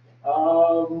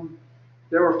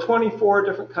 There were 24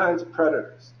 different kinds of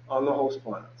predators on the host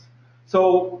plants.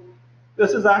 So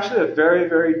this is actually a very,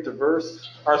 very diverse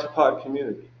arthropod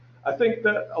community. I think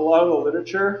that a lot of the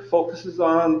literature focuses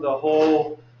on the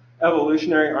whole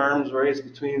evolutionary arms race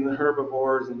between the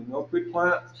herbivores and the milkweed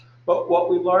plants. But what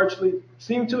we largely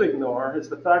seem to ignore is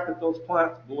the fact that those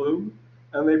plants bloom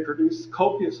and they produce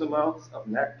copious amounts of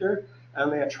nectar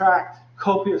and they attract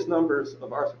copious numbers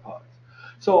of arthropods.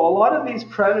 So a lot of these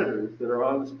predators that are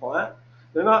on this plant,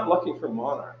 they're not looking for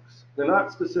monarchs. They're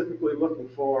not specifically looking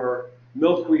for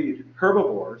milkweed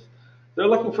herbivores. They're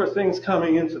looking for things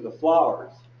coming into the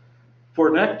flowers for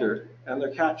nectar, and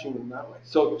they're catching them that way.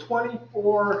 So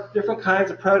 24 different kinds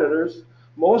of predators,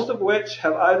 most of which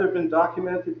have either been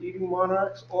documented eating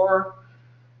monarchs or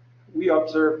we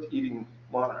observed eating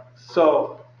monarchs.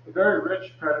 So a very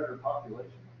rich predator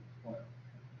population on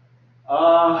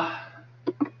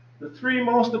this plant. The three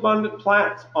most abundant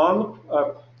plants on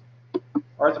the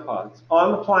arthropods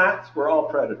on the plants were all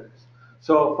predators.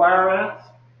 So fire ants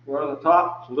were on the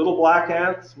top, little black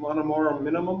ants, Monomorum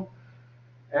minimum,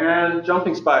 and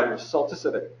jumping spiders,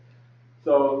 Sulticidae.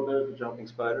 So there's a jumping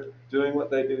spider doing what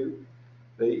they do.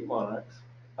 They eat monarchs.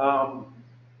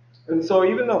 And so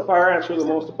even though fire ants were the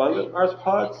most abundant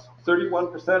arthropods,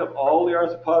 31% of all the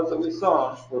arthropods that we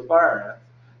saw were fire ants.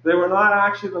 They were not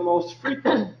actually the most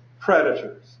frequent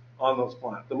predators on those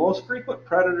plants. The most frequent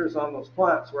predators on those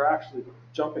plants were actually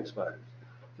jumping spiders.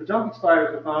 The jumping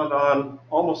spiders are found on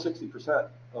almost 60%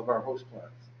 of our host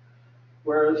plants,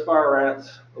 whereas fire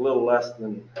ants a little less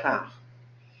than half.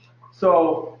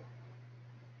 So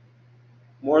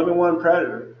more than one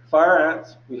predator. Fire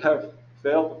ants, we have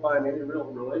failed to find any real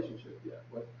relationship yet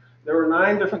with. There were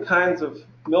 9 different kinds of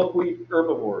milkweed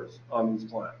herbivores on these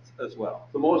plants as well.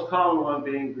 The most common one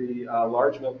being the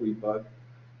large milkweed bug,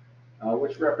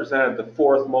 which represented the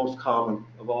 4th most common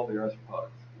of all the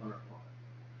arthropods on our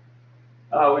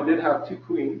plant. We did have 2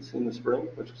 queens in the spring,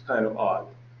 which was kind of odd,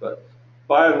 but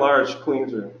by and large,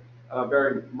 queens are a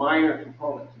very minor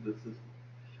component to the system.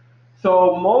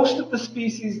 So most of the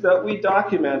species that we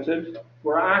documented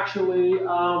were actually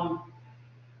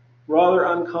rather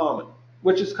uncommon,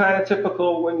 which is kind of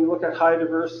typical when you look at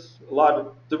a lot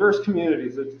of diverse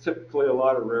communities. It's typically a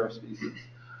lot of rare species.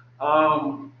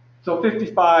 So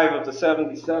 55 of the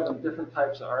 77 different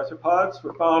types of arthropods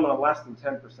were found on less than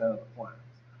 10% of the plants.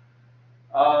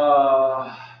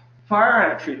 Fire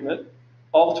ant treatment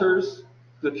alters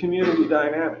the community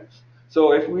dynamics.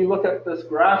 So if we look at this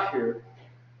graph here,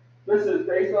 this is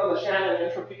based on the Shannon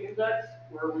Entropy Index,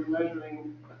 where we're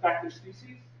measuring effective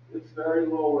species. It's very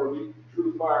low where we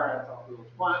drew fire ants off of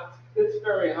those plants. It's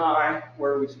very high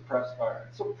where we suppress fire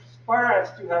ants. So fire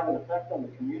ants do have an effect on the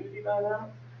community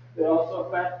dynamics. They also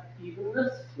affect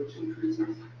evenness, which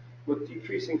increases with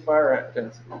decreasing fire ant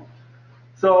density.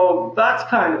 So that's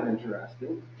kind of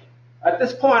interesting. At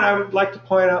this point, I would like to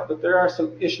point out that there are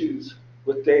some issues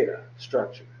with data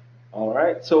structure. All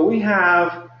right, so we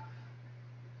have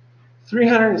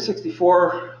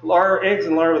 364 eggs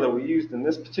and larvae that we used in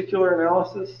this particular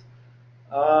analysis.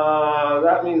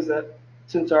 That means that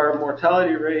since our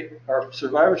mortality rate, our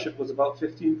survivorship was about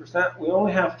 15%, we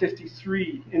only have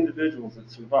 53 individuals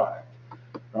that survived,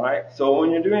 right? So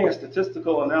when you're doing a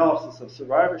statistical analysis of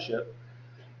survivorship,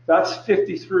 that's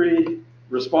 53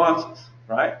 responses,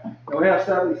 right? And we have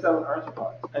 77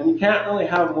 arthropods. And you can't really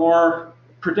have more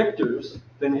predictors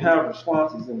than you have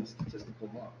responses in a statistical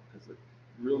model, because it's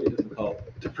really difficult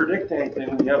to predict anything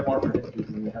when you have more predictors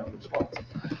than you have responses.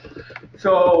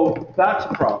 So that's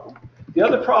a problem. The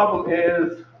other problem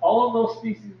is all of those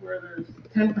species where there's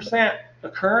 10%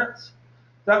 occurrence,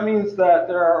 that means that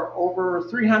there are over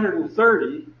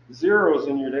 330 zeros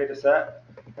in your data set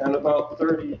and about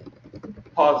 30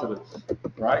 positives,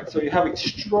 right? So you have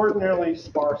extraordinarily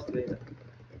sparse data.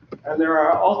 And there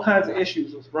are all kinds of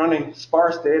issues with running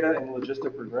sparse data in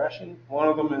logistic regression. One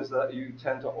of them is that you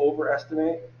tend to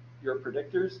overestimate your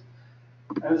predictors.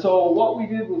 And so what we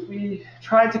did was we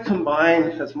tried to combine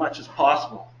as much as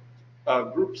possible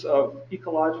groups of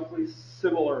ecologically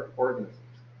similar organisms.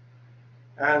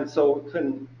 And so we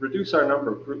can reduce our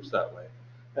number of groups that way.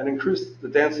 and increase the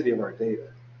density of our data.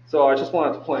 So I just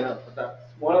wanted to point out that that's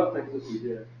one of the things that we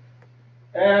did.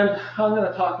 And I'm going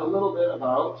to talk a little bit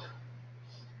about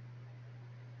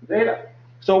data.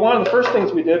 So one of the first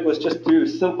things we did was just do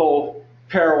simple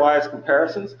pairwise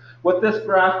comparisons. What this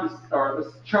graph is, or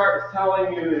this chart is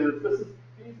telling you is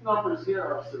these numbers here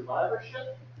are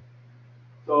survivorship.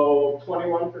 So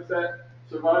 21%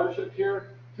 survivorship here,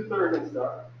 2/3 in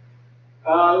star.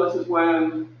 This is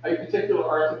when a particular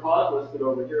arthropod listed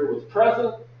over here was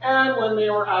present, and when they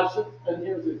were absent, and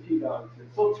here's the p-values.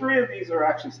 So 3 of these are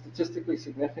actually statistically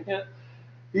significant.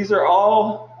 These are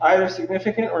all either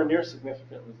significant or near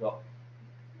significant results.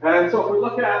 And so if we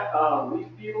look at leaf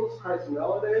beetles,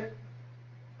 Chrysomelidae,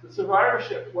 the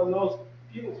survivorship when those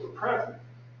beetles were present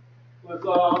was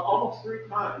almost 3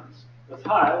 times as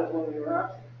high as when they were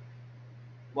absent.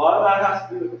 A lot of that has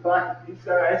to do with the fact that these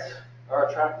guys are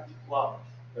attracted to flowers.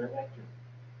 They're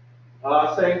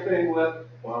nectar. Same thing with,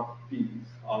 well, bees,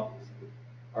 obviously,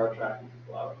 are attracted to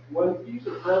flowers. When bees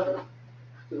are present,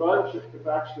 survivorship is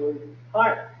actually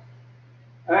higher.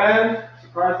 And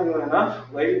surprisingly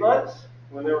enough, ladybugs,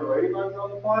 when there were ladybugs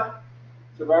on the plant,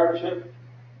 survivorship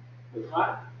was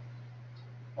higher,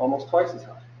 almost twice as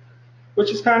high,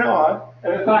 which is kind of odd.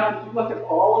 And in fact, if you look at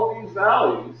all of these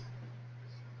values,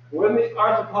 when the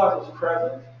arthropod was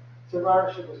present,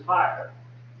 survivorship was higher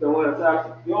than when it's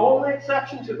absent. The only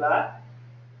exception to that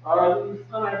are these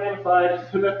unidentified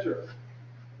hemiptera,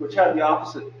 which had the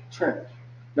opposite trend.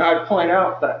 Now, I'd point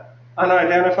out that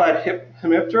unidentified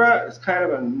hemiptera is kind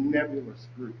of a nebulous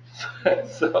group.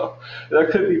 So there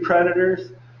could be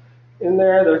predators in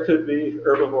there, there could be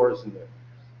herbivores in there.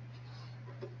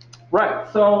 Right,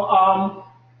 so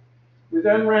we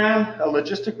then ran a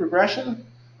logistic regression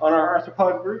on our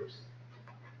arthropod groups,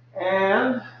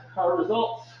 and our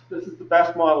results, this is the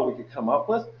best model we could come up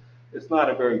with. It's not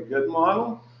a very good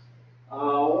model.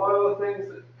 One of the things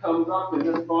that comes up in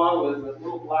this model is that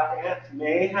little black ants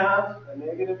may have a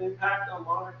negative impact on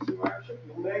monarch survivorship.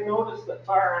 You may notice that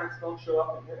fire ants don't show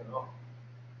up in here at all.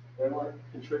 They weren't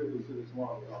contributing to this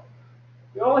model at all.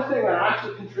 The only thing that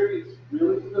actually contributes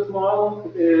really to this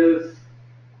model is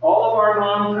all of our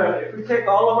non-predatory, if we take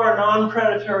all of our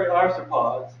non-predatory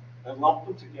arthropods and lump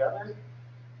them together,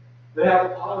 they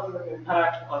have a positive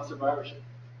impact on survivorship.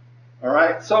 All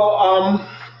right, so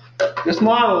this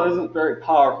model isn't a very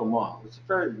powerful model. It's a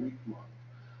very weak model.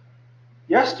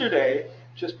 Yesterday,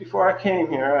 just before I came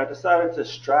here, I decided to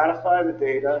stratify the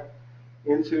data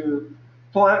into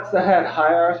plants that had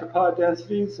high arthropod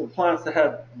densities and plants that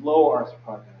had low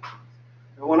arthropod densities.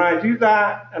 And when I do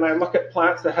that, and I look at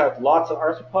plants that have lots of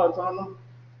arthropods on them,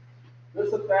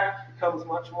 this effect becomes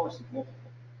much more significant.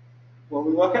 When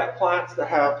we look at plants that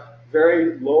have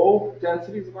very low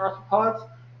densities of arthropods,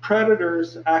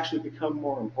 predators actually become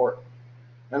more important,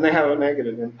 and they have a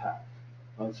negative impact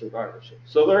on survivorship.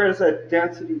 So there is a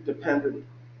density-dependent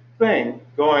thing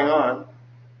going on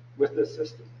with this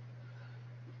system.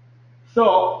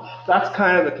 So that's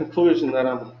kind of the conclusion that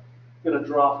I'm going to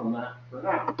draw from that for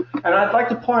now. And I'd like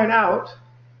to point out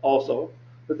also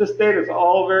that this data is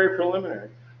all very preliminary.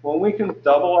 When we can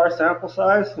double our sample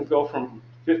size and go from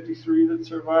 53 that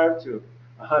survived to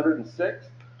 106,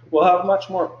 we'll have much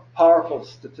more powerful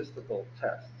statistical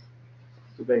tests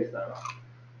to base that on.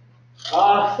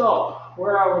 So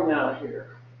where are we now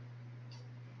here?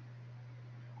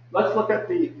 Let's look at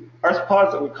the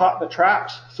arthropods that we caught in the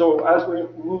traps. So as we're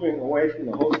moving away from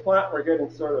the host plant, we're getting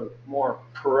sort of more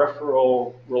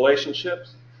peripheral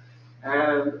relationships.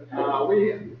 And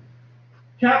we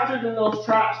captured in those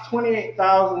traps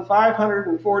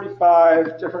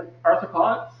 28,545 different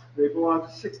arthropods. They belong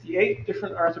to 68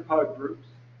 different arthropod groups.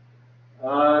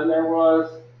 And there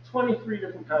was 23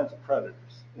 different kinds of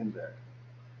predators in there.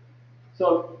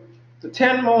 So the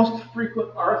 10 most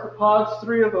frequent arthropods,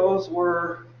 3 of those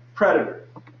were predators: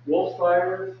 wolf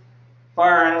spiders,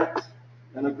 fire ants,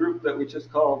 and a group that we just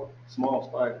called small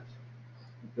spiders.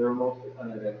 They were mostly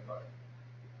unidentified.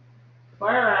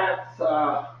 Fire ants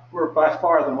were by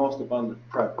far the most abundant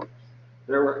predators.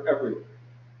 They were everywhere.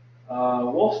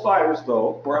 Wolf spiders,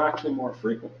 though, were actually more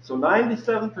frequent. So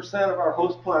 97% of our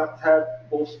host plants had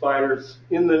wolf spiders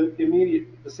in the immediate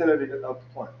vicinity of the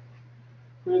plant.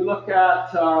 If we look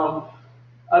at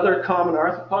other common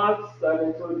arthropods, that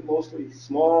include mostly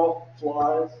small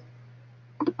flies,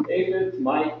 aphids,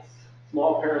 mites,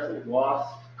 small parasitic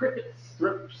wasps, crickets,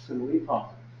 thrips, and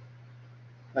leafhoppers.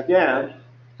 Again,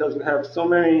 because we have so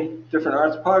many different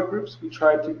arthropod groups, we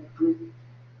tried to group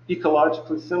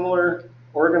ecologically similar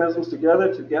organisms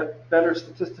together to get better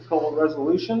statistical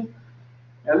resolution.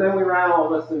 And then we ran all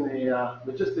this in a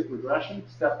logistic regression,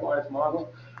 stepwise model.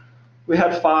 We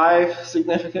had 5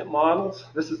 significant models.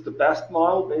 This is the best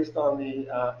model based on the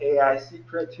AIC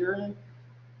criterion.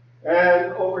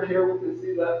 And over here we can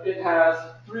see that it has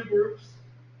 3 groups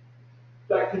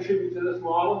that contribute to this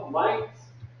model: mites,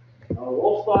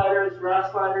 wolf spiders, grass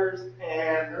spiders,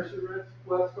 and nursery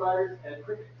web spiders, and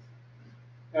crickets.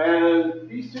 And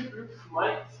these 2 groups,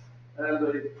 mites and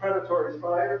the predatory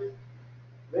spiders,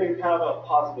 they have a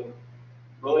positive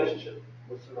relationship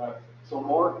with survivorship. So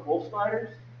more wolf spiders,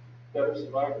 better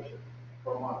survivorship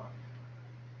for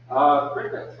monarch.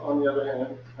 Crickets, on the other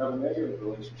hand, have a negative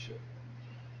relationship.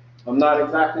 I'm not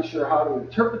exactly sure how to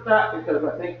interpret that because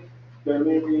I think there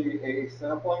may be a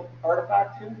sampling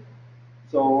artifact here.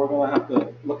 So we're going to have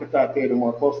to look at that data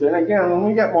more closely. And again, when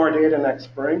we get more data next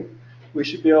spring, we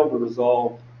should be able to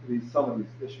resolve some of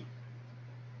these issues.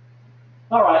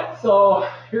 All right, so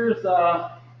here's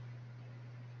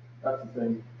that's the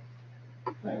thing.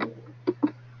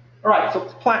 All right, so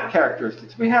plant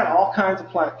characteristics. We had all kinds of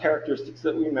plant characteristics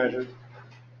that we measured.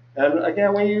 And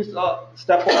again, we used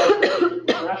stepwise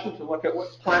regression to look at what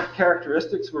plant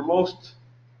characteristics were most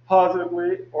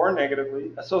positively or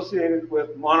negatively associated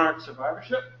with monarch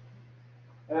survivorship.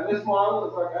 And this model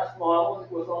is our best model.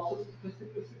 It was also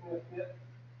statistically significant.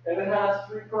 And it has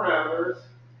 3 parameters: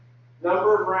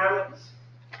 number of ramets,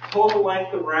 total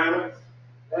length of ramets,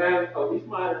 and a leaf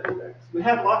miner index. We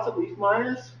had lots of leaf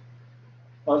miners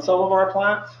on some of our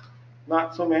plants,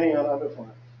 not so many on other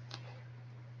plants.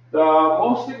 The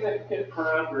most significant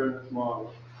parameter in this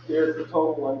model is the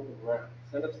total length of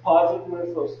ramets, and it's positive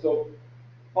with those. So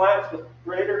plants with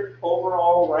greater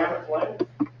overall ramet length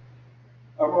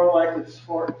are more likely to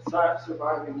start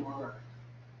surviving monarchs.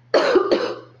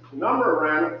 The number of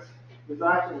ramets is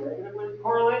actually negatively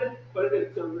correlated, but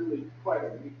it's a really quite a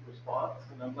weak response,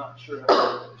 and I'm not sure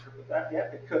how to interpret that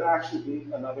yet. It could actually be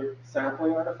another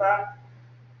sampling artifact,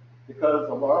 because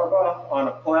a larva on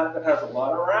a plant that has a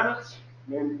lot of ramets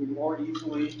may be more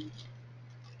easily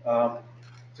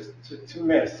to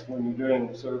miss when you're doing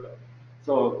the survey.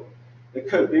 So it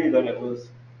could be that it was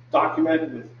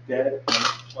documented as dead and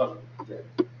it wasn't dead.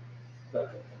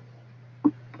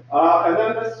 And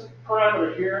then this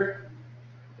parameter here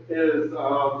is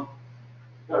got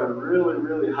a really,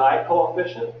 really high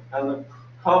coefficient, and the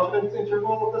confidence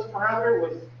interval of this parameter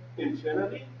was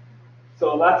infinity.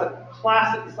 So that's a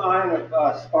classic sign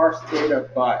of sparse data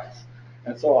bias.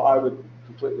 And so I would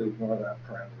completely ignore that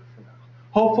parameter for now.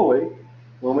 Hopefully,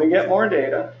 when we get more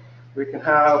data, we can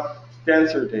have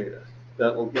denser data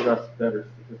that will give us better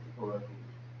statistical resolution.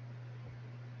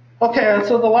 Okay, and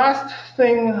so the last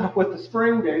thing with the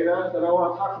spring data that I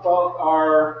want to talk about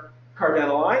are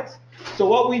cardinalides. So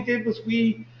what we did was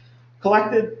we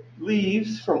collected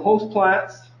leaves from host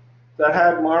plants that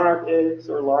had monarch eggs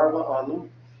or larvae on them.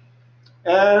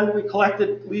 And we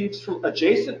collected leaves from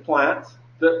adjacent plants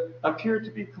that appeared to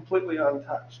be completely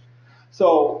untouched.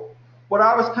 So what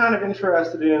I was kind of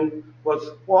interested in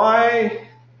was, why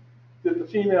did the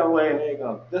female lay an egg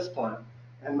on this plant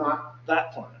and not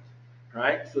that plant,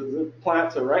 right? So the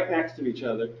plants are right next to each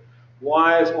other.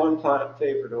 Why is one plant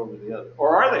favored over the other?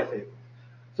 Or are they favored?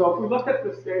 So if we look at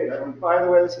this data, and by the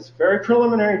way, this is very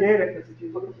preliminary data, because if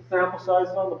you look at the sample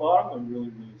sizes on the bottom, they're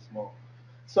really, really small.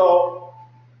 So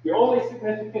the only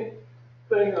significant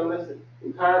thing on this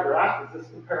entire graph is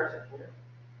this comparison here.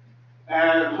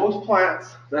 And host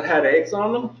plants that had eggs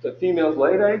on them, that females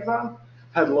laid eggs on,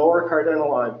 had lower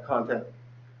cardinalide content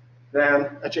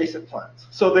than adjacent plants.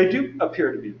 So they do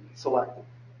appear to be selected.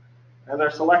 And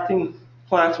they're selecting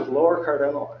plants with lower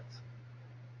cardinalides.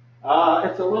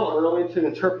 It's a little early to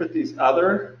interpret these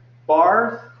other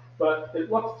bars, but it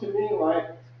looks to me like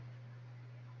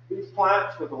these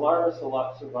plants with the larvae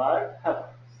survive have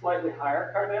slightly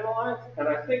higher cardinalides, and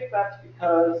I think that's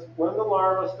because when the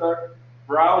larvae start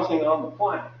browsing on the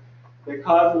plant, they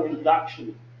cause an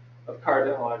induction of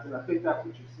cardinalides, and I think that's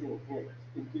what you're seeing here,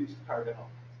 induced cardinalides.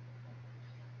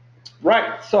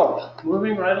 Right, so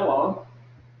moving right along.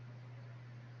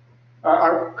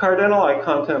 Our cardinalide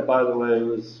content, by the way,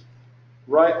 was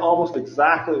right almost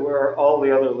exactly where all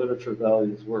the other literature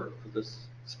values were for this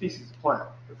species of plant,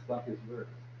 this Stachys viridis.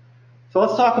 So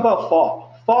let's talk about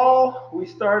fall. Fall, we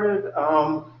started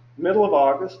middle of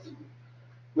August.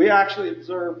 We actually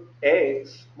observed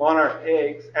eggs, monarch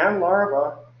eggs, and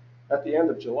larvae at the end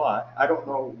of July. I don't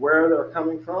know where they're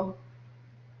coming from,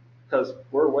 because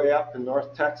we're way up in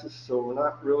North Texas, so we're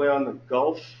not really on the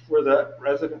Gulf where the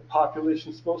resident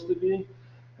population is supposed to be,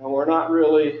 and we're not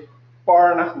really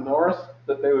far enough north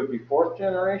that they would be 4th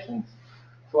generations.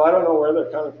 So I don't know where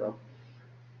they're coming from.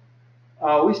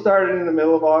 We started in the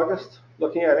middle of August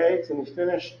looking at eggs, and we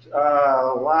finished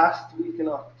last week in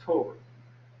October.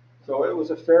 So it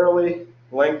was a fairly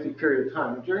lengthy period of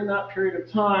time. And during that period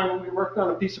of time, we worked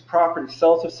on a piece of property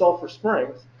south of Sulphur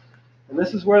Springs. And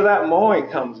this is where that mowing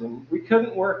comes in. We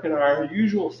couldn't work in our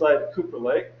usual site at Cooper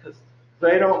Lake because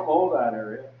they don't mow that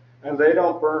area and they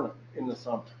don't burn it in the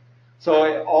summer.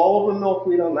 So all of the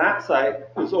milkweed on that site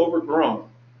was overgrown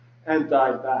and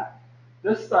died back.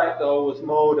 This site, though, was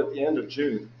mowed at the end of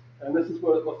June. And this is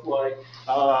what it looked like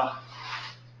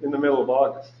in the middle of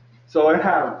August. So it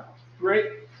had great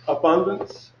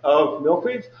abundance of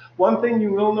milkweeds. One thing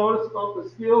you will notice about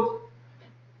this field,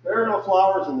 there are no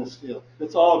flowers in this field.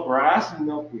 It's all grass and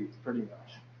milkweeds, pretty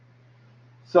much.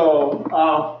 So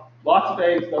lots of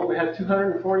eggs, though. We had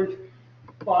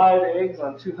 245 eggs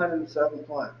on 207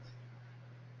 plants.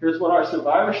 Here's what our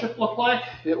survivorship looked like.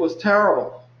 It was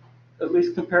terrible, at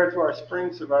least compared to our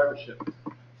spring survivorship.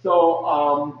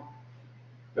 So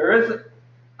there is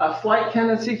a slight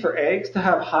tendency for eggs to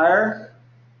have higher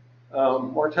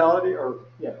mortality,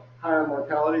 higher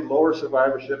mortality, lower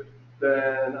survivorship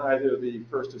than either the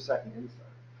first or second instar.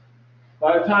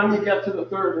 By the time we get to the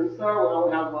third instar, we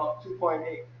only have about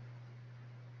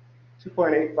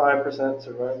 2.85%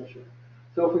 survivorship.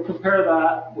 So if we compare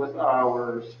that with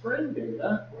our spring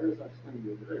data, where's our spring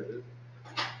data? There it is.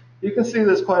 You can see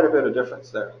there's quite a bit of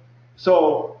difference there.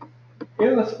 So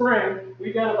in the spring,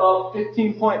 we get about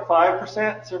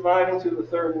 15.5% surviving to the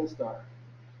third instar.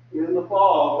 In the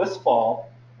fall, this fall,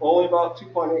 only about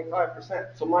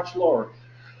 2.85%, so much lower.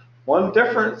 One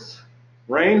difference,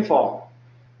 rainfall.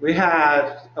 We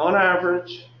had, on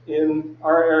average, in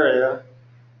our area,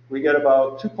 we get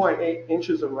about 2.8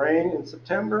 inches of rain in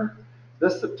September.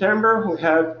 This September, we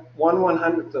had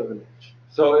 1/100th of an inch.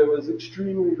 So it was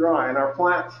extremely dry, and our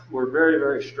plants were very,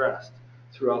 very stressed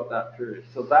throughout that period.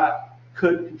 So that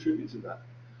could contribute to that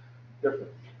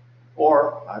difference.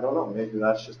 Or, I don't know, maybe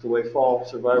that's just the way fall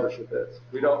survivorship is.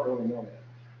 We don't really know yet.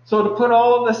 So to put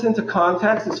all of this into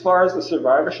context as far as the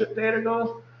survivorship data goes,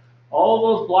 all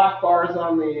of those black bars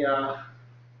on the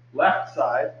left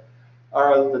side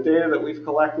are the data that we've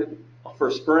collected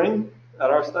for spring at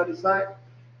our study site.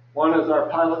 One is our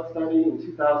pilot study in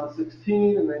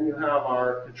 2016, and then you have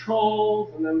our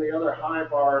controls, and then the other high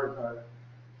bars are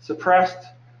suppressed.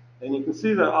 And you can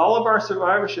see that all of our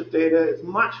survivorship data is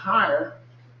much higher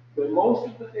than most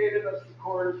of the data that's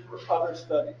recorded for other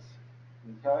studies.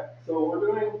 Okay, so we're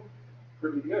doing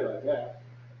pretty good, I guess.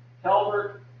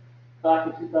 Calvert, back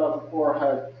in 2004,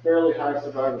 had fairly high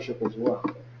survivorship as well.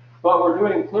 But we're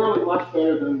doing clearly much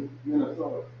better than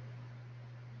Minnesota,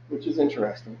 which is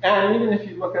interesting. And even if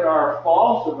you look at our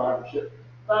fall survivorship,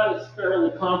 that is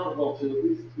fairly comparable to at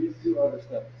least these two other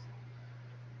studies.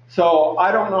 So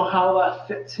I don't know how that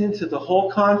fits into the whole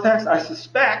context. I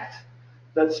suspect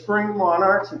that spring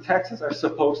monarchs in Texas are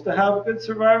supposed to have good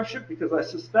survivorship because I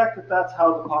suspect that that's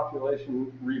how the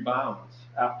population rebounds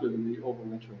after the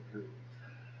overwintering period.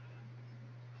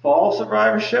 Fall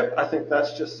survivorship, I think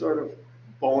that's just sort of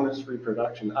bonus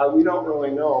reproduction. We don't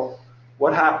really know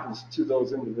what happens to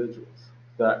those individuals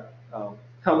that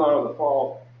come out of the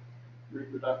fall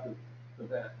reproductive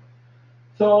event.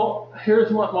 So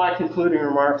here's what my concluding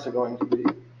remarks are going to be.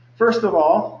 First of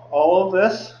all of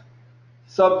this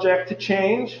subject to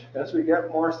change as we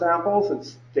get more samples and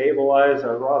stabilize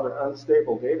our rather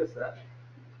unstable data set.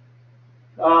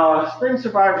 Spring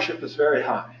survivorship is very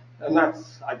high, and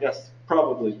that's, I guess,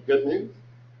 probably good news.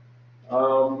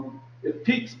 It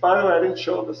peaks, by the way, I didn't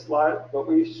show this slide, but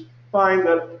we find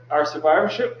that our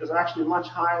survivorship is actually much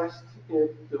highest in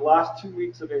the last 2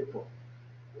 weeks of April.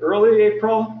 Early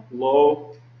April,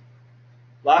 low.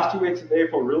 Last 2 weeks of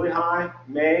April, really high.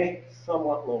 May,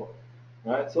 somewhat lower.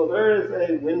 Right? So there is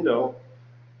a window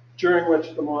during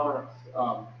which the monarchs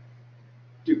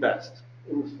do best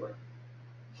in the spring.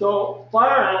 So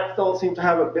fire ants don't seem to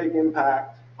have a big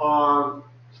impact on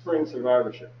spring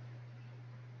survivorship.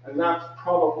 And that's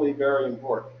probably very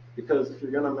important because if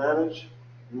you're going to manage,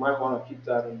 you might want to keep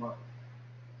that in mind.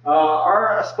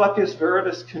 Our Asclepias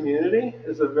viridis community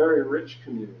is a very rich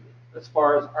community as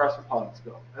far as arthropods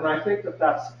go. And I think that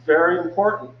that's very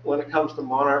important when it comes to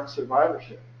monarch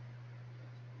survivorship.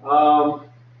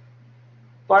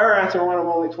 Fire ants are one of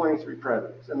only 23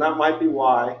 predators, and that might be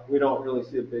why we don't really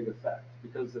see a big effect,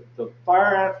 because if the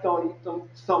fire ants don't eat them,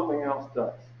 something else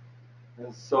does.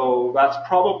 And so that's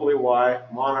probably why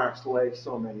monarchs lay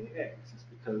so many eggs, is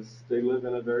because they live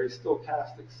in a very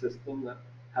stochastic system that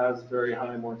has very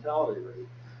high mortality rate.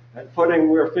 And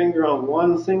putting your finger on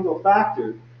one single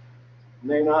factor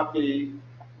may not be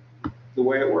the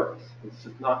way it works. It's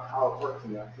just not how it works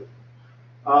in that system.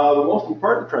 The most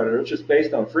important predator, just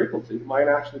based on frequency, might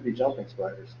actually be jumping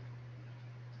spiders.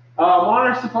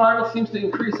 Monarch survival seems to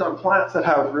increase on plants that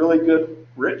have really good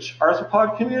rich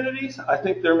arthropod communities, I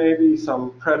think there may be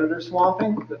some predator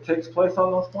swamping that takes place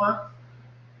on those plants.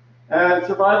 And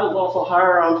survival is also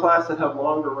higher on plants that have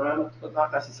longer ramets, but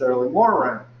not necessarily more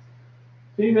ramets.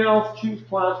 Females choose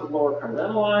plants with lower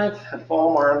parental lines, and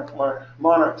fall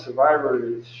monarch survivor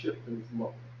is shipped and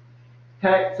smoked.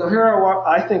 Okay, so here are what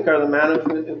I think are the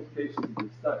management implications of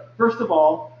this study. First of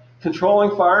all,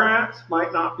 controlling fire ants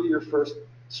might not be your first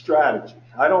strategy.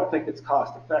 I don't think it's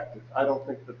cost effective. I don't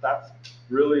think that that's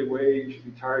really a way you should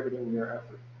be targeting your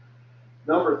effort.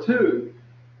 Number two,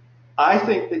 I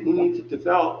think that you need to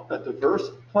develop a diverse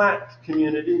plant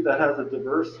community that has a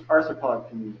diverse arthropod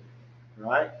community,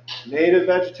 right? Native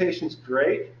vegetation is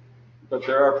great, but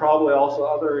there are probably also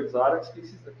other exotic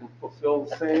species that can fulfill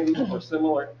the same or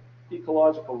similar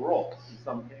ecological roles in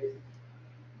some cases.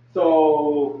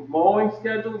 So mowing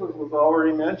schedules, as was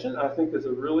already mentioned, I think is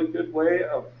a really good way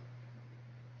of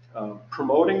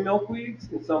promoting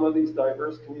milkweeds in some of these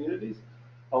diverse communities,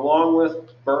 along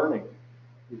with burning.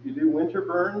 If you do winter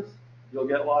burns, you'll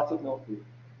get lots of milkweed.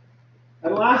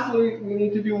 And lastly, we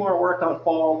need to do more work on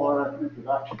fall monarch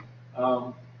reproduction.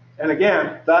 And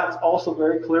again, that's also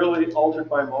very clearly altered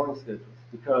by mowing schedules,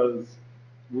 because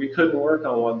we couldn't work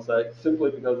on one site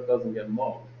simply because it doesn't get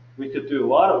mowed. We could do a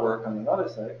lot of work on another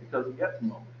site because it gets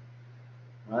mowed,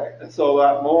 right? And so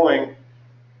that mowing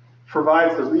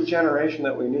provides the regeneration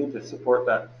that we need to support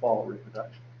that fall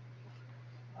reproduction.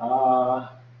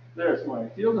 There's my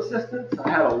field assistants. I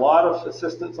had a lot of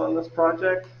assistants on this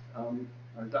project.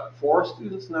 I've got 4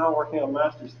 students now working on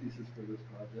master's thesis for this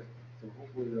project, so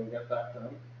hopefully they'll get that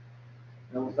done.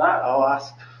 And with that, I'll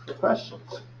ask for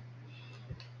questions.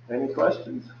 Any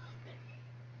questions?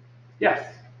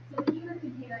 Yes? So when you were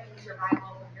comparing the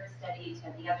survival from your study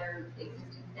to the other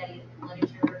existing studies in the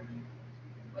literature,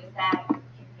 was that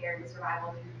compared to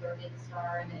survival through Third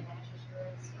Star and advantage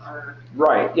assurance, or?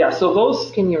 Right, yeah, so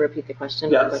those... Can you repeat the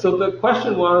question? Yeah, so the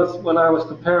question was, when I was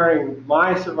comparing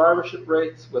my survivorship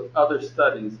rates with other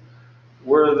studies,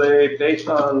 were they based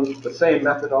on the same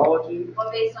methodology?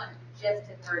 Well, based on just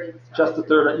a Third Star. Just a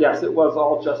third, yes, it was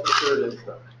all just a Third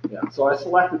Star. Yeah, so I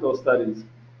selected those studies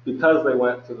because they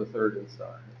went to the Third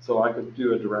Star, so I could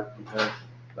do a direct comparison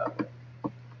that way.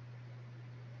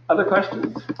 Other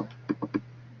questions?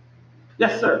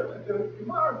 Yes, sir. Do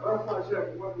modern butterflies have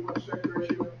a 1-to-1 sex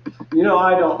ratio? You know,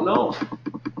 I don't know.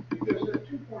 Because that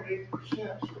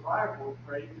 2.8% survival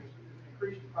rate is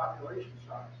increased in population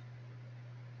size.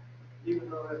 Even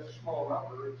though that's a small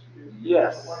number, it's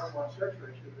Yes. a 1-to-1 sex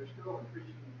ratio, they're still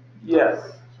increasing Yes.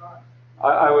 population size.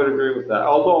 I would agree with that.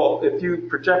 Although, if you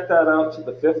project that out to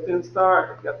the 5th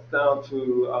instar, it gets down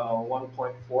to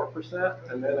 1.4%.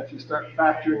 And then if you start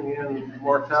factoring in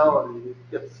mortality, it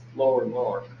gets lower and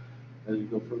lower as you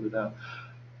go further down.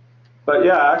 But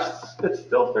yeah, it's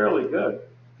still fairly good,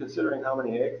 considering how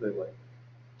many eggs they lay.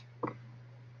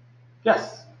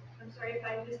 Yes? I'm sorry if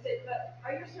I missed it, but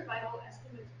are your survival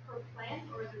estimates per plant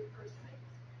or is it per site?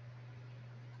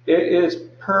 It is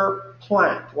per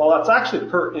plant. Well, it's actually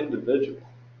per individual.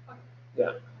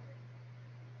 Yeah.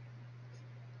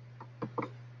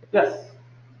 Yes?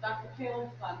 Dr. Taylor's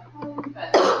not home,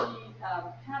 but he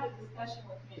had a discussion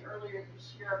with me earlier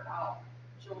this year about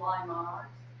July monarchs.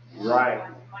 And Right.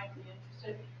 You might be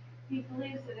interested. He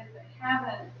believes that if they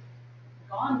haven't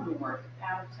gone north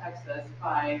out of Texas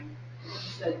by, he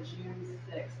said June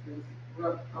 6th, is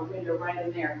a window right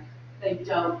in there, they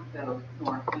don't go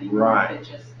north anymore. Right.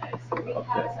 They just stay. So we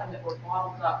had some that were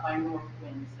bottled up by north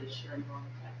winds this year in North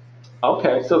Texas.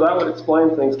 Okay, so that would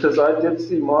explain things, because I did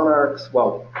see monarchs,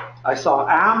 well, I saw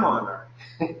a monarch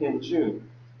in June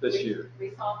this year.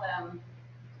 We saw them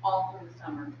all through the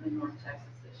summer in North Texas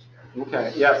this year.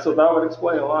 Okay, yeah, so that would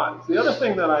explain a lot. The other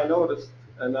thing that I noticed,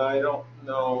 and I don't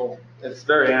know, it's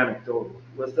very anecdotal,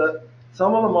 was that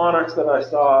some of the monarchs that I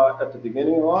saw at the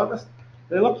beginning of August,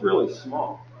 they looked really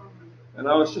small. And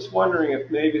I was just wondering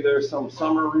if maybe there's some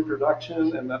summer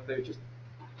reproduction and that they just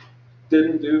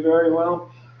didn't do very well.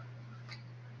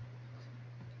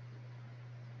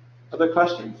 Other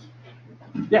questions?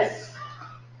 Yes?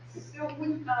 So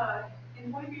when,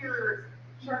 in one of your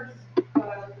charts,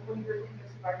 when you were looking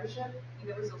at survivorship, and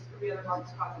there was those 3 other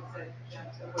marks that said,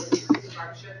 so what is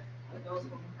survivorship of those who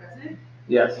were present?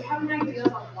 Yes. Do you have any ideas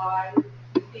on why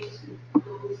you think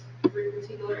those 3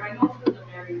 particular, I know they're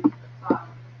married,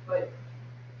 but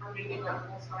are maybe not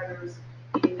most fighters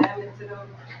eating them instead of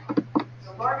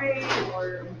the larvae,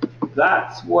 or?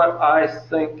 That's what I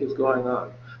think is going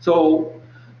on. So,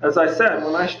 as I said,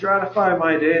 when I stratify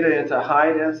my data into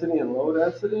high density and low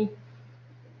density,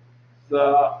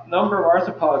 the number of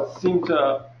arthropods seem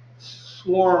to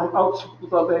swarm out,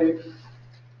 well,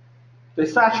 they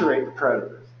saturate the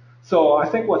predators. So I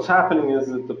think what's happening is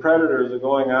that the predators are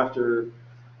going after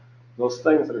those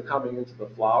things that are coming into the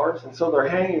flowers, and so they're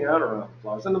hanging out around the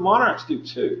flowers. And the monarchs do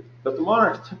too, but the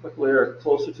monarchs typically are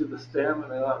closer to the stem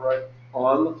and they're not right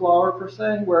on the flower per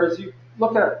se, whereas you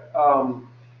look at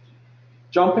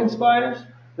jumping spiders,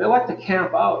 they like to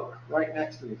camp out right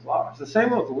next to the flowers. The same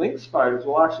with the lynx spiders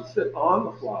will actually sit on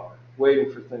the flower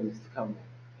waiting for things to come in.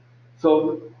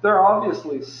 So they're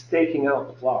obviously staking out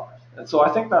the flowers. And so I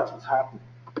think that's what's happening.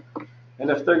 And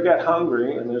if they get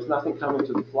hungry and there's nothing coming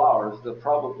to the flowers, they'll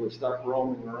probably start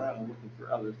roaming around looking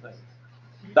for other things.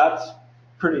 That's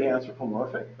pretty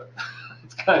anthropomorphic, but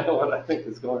it's kind of what I think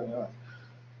is going on.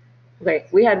 Okay,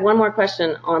 we had one more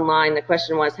question online. The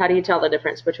question was, how do you tell the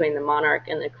difference between the monarch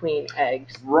and the queen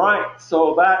eggs? Right.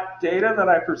 So that data that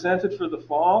I presented for the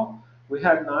fall, we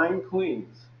had 9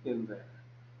 queens in there.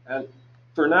 And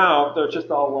for now, they're just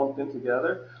all lumped in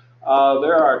together.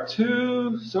 There are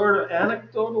 2 sort of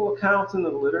anecdotal accounts in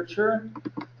the literature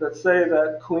that say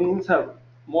that queens have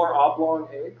more oblong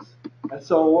eggs. And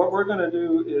so what we're going to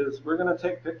do is we're going to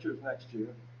take pictures next year,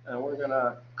 and we're going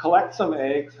to collect some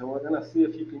eggs, and we're going to see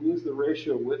if you can use the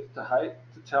ratio width to height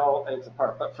to tell eggs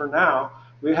apart. But for now,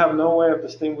 we have no way of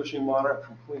distinguishing monarch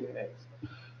from queen eggs.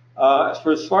 As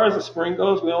far as the spring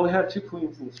goes, we only had 2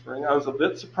 queens in the spring. I was a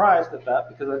bit surprised at that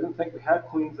because I didn't think we had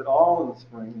queens at all in the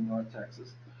spring in North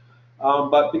Texas.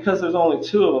 But because there's only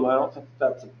 2 of them, I don't think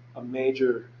that's a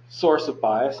major source of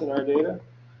bias in our data.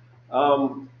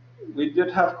 We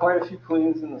did have quite a few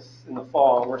queens in the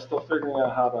fall, and we're still figuring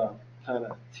out how to kind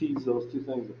of tease those 2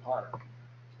 things apart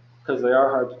because they are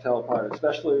hard to tell apart,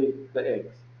 especially the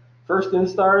eggs. First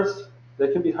instars,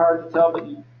 they can be hard to tell, but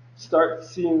you start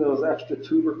seeing those extra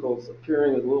tubercles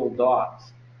appearing as little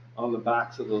dots on the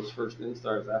backs of those first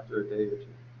instars after a day or 2.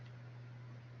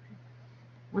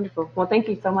 Wonderful. Well, thank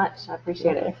you so much. I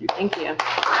appreciate it. Thank you. Thank you. Thank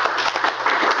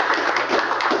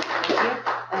you.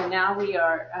 And now we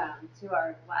are to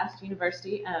our last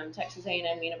university, Texas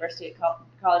A&M University at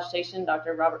College Station.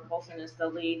 Dr. Robert Colson is the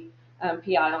lead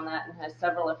PI on that and has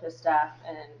several of his staff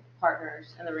and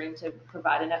partners in the room to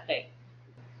provide an update.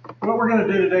 What we're going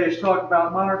to do today is talk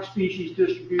about monarch species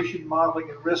distribution modeling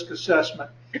and risk assessment.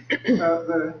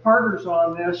 The partners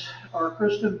on this are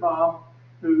Kristen Baum,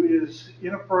 who is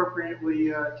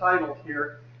inappropriately titled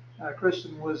here.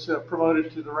 Kristen was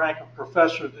promoted to the rank of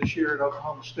professor this year at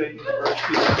Oklahoma State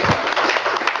University.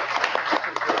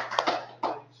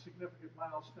 A significant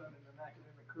milestone in an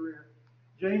academic career.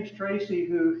 James Tracy,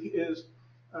 who is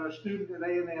a student at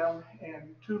A&M,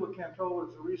 and Tula Cantola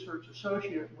is a research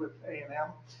associate with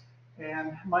A&M,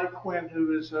 and Mike Quinn,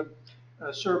 who is a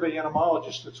survey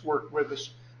entomologist that's worked with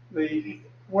us.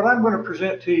 What I'm going to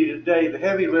present to you today, the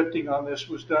heavy lifting on this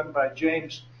was done by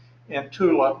James and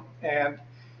Tula, and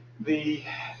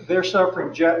they're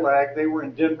suffering jet lag. They were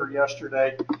in Denver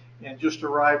yesterday and just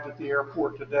arrived at the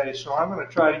airport today. So I'm going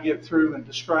to try to get through and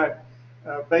describe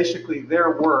basically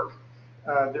their work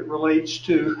that relates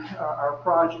to our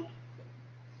project.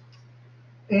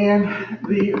 And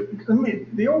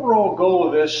the overall goal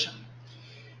of this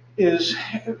is,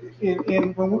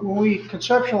 when we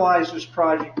conceptualized this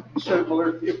project, we said,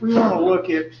 well, if we want to look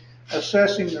at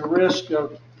assessing the risk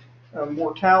of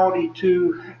mortality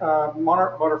to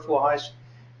monarch butterflies,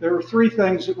 there were 3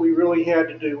 things that we really had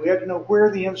to do. We had to know where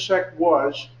the insect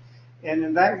was,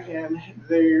 and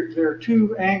there are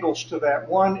 2 angles to that.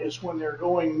 One is when they're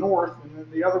going north, and then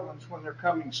the other one's when they're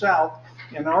coming south.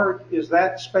 And is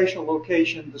that spatial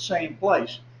location the same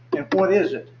place? And what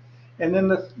is it? And then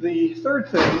the third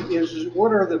thing is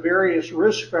what are the various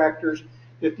risk factors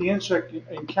that the insect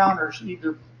encounters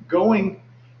either going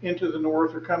into the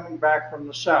north or coming back from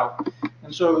the south.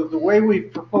 And so the way we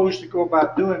propose to go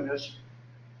about doing this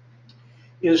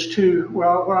is to,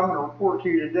 well, what I'm going to report to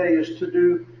you today is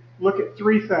to look at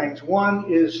 3 things. One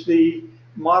is the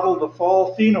model the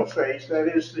fall phenophase, that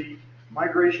is the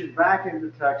migration back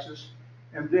into Texas,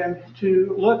 and then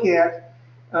to look at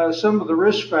some of the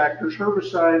risk factors,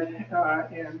 herbicide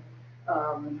and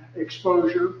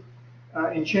exposure,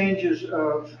 and changes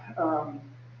of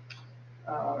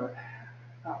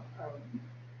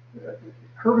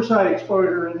herbicide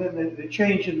exposure, and then the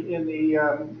change in the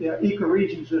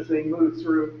ecoregions as they move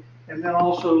through, and then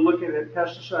also looking at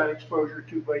pesticide exposure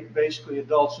to basically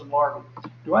adults and larvae.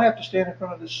 Do I have to stand in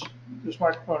front of this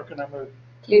microphone, or can I move?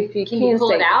 If you can pull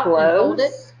stay it out and hold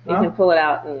it? close, you can pull it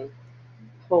out and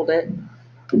hold it.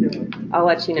 I'll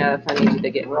let you know if I need you to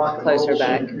get closer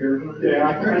back. Yeah,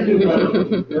 I do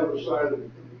that the other side of the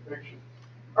picture.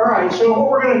 All right, so what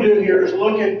we're going to do here is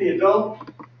look at the adult.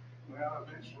 Well,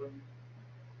 eventually.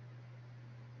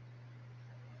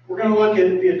 We're going to look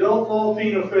at the adult fall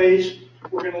phenophase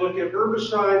We're going to look at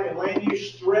herbicide and land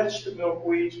use threats to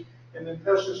milkweeds, and then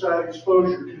pesticide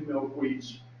exposure to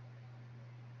milkweeds.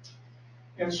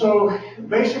 And so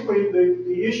basically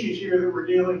the issues here that we're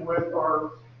dealing with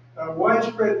are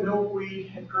widespread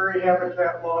milkweed and prairie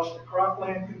habitat loss to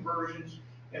cropland conversions,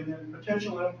 and then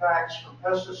potential impacts from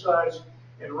pesticides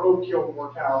and roadkill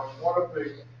mortality. One of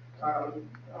the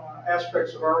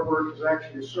aspects of our work is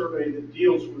actually a survey that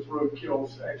deals with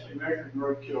roadkills, actually measuring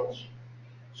roadkills.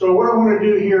 So what I want to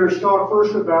do here is talk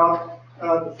first about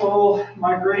the fall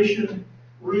migration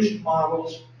roost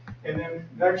models, and then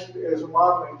next is a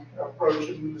modeling approach.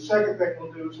 And the second thing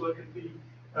we'll do is look at the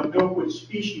milkweed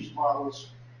species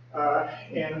models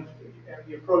and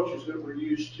the approaches that were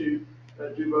used to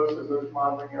do both of those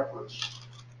modeling efforts.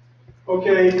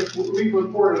 Okay, we've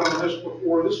reported on this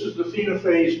before. This is the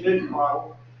phenophase niche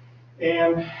model,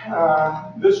 and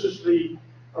this is the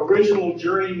original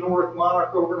Journey North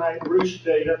Monarch overnight roost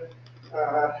data.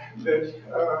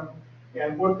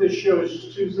 And what this shows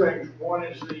is two things. One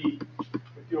is if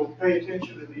you'll pay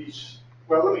attention to these,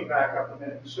 well, let me back up a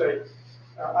minute and say,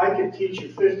 I could teach a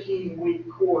 15-week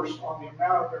course on the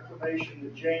amount of information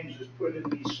that James has put in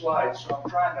these slides. So I'm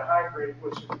trying to hydrate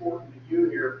what's important to you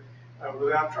here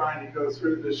without trying to go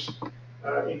through this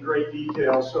in great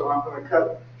detail. So I'm going to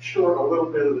cut short a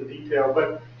little bit of the detail.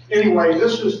 But anyway,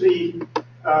 this is this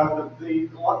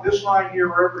line here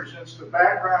represents the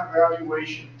background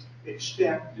evaluation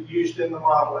extent used in the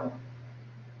modeling.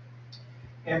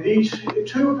 And these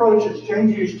two approaches,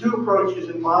 James used two approaches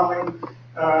in modeling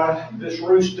this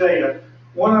roost data.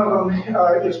 One of them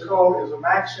is a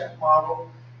Maxent model,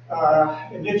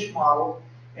 a niche model,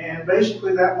 and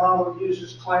basically that model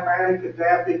uses climatic,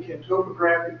 adaptive, and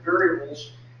topographic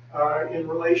variables in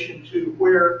relation to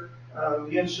where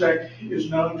the insect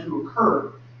is known to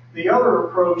occur. The other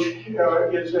approach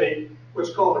is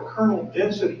what's called a kernel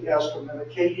density estimate, a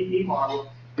KDE model,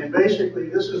 and basically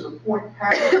this is a point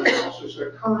pattern analysis.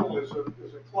 A kernel is a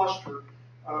cluster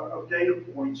of data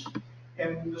points.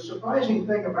 And the surprising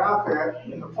thing about that,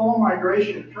 in the fall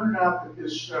migration, it turned out that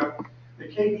the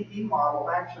KDE model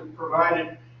actually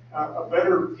provided a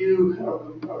better view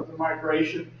of the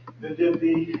migration than did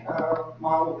the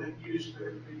model that used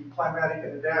the climatic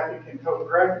and adaptive and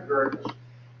topographic variables.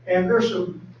 And there's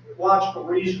some logical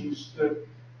reasons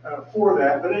for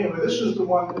that. But anyway, this is the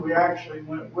one that we actually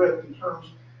went with in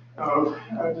terms of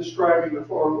describing the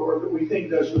fall, or that we think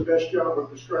does the best job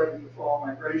of describing the fall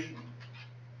migration.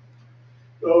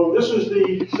 So this is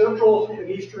the central and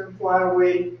eastern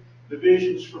flyaway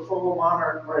divisions for fall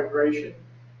monarch migration.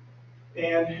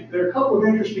 And there are a couple of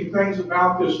interesting things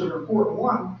about this that are important.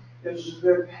 One is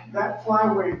that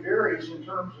flyway varies in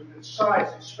terms of its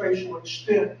size, its spatial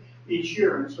extent each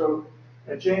year. And so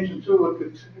James and Tula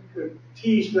could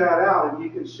tease that out, and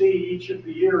you can see each of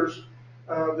the years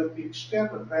that the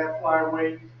extent of that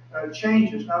flyway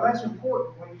changes. Now that's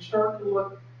important when you start to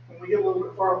look. When we get a little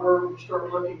bit farther, we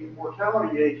start looking at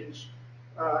mortality agents.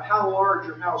 How large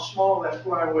or how small that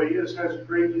flyway is has a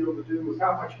great deal to do with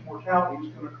how much mortality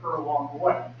is going to occur along the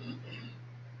way.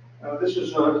 This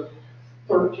is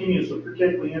 13 is a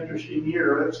particularly interesting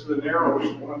year. That's the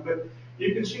narrowest one, but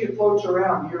you can see it floats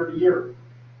around year to year.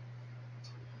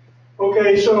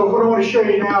 Okay, so what I want to show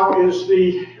you now is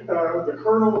the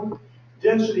kernel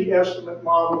density estimate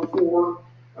model for.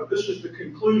 This is the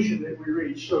conclusion that we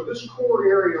reach. So this core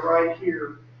area right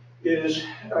here is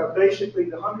basically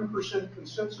the 100%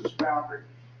 consensus boundary.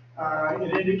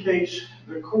 It indicates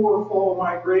the core fall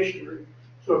migration rate.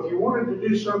 So if you wanted to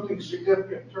do something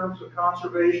significant in terms of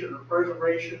conservation or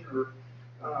preservation,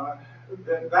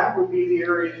 then that would be the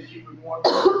area that you would want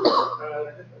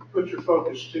to put your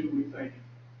focus to, we think.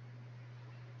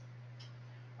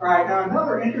 All right, now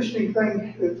another interesting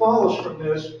thing that follows from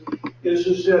this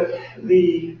is that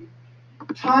the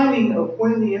timing of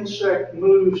when the insect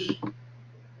moves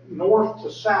north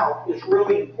to south is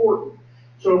really important.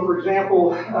 So for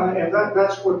example, and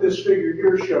that's what this figure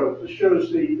here shows. This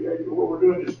shows what we're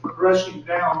doing is progressing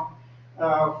down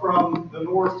from the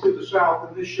north to the south,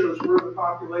 and this shows where the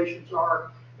populations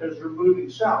are as they're moving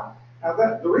south. Now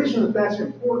the reason that that's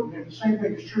important, and the same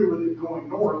thing is true with it going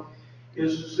north,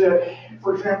 is that,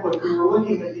 for example, if we were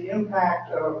looking at the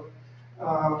impact of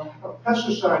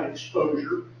pesticide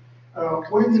exposure,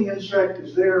 when the insect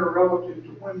is there relative to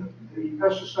when the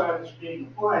pesticide is being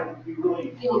applied would be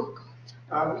really important.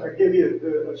 I'll give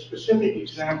you a specific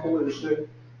example is that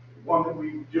one that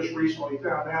we just recently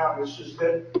found out is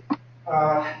that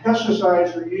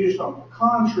pesticides are used on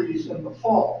pecan trees in the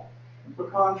fall. And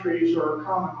pecan trees are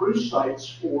common roost sites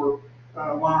for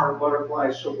monarch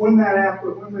butterflies. So when the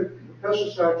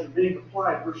pesticides are being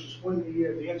applied versus when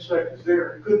the insect is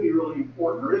there, it could be really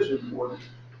important or is important.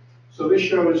 So this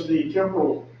shows the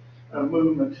temporal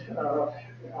movement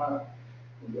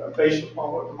based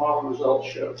upon what the model results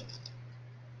show.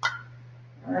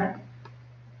 All right.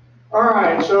 All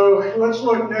right. So let's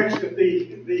look next at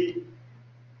the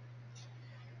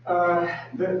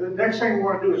next thing we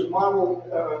want to do is model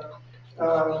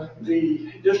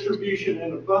the distribution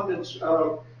and abundance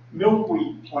of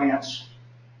milkweed plants.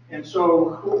 And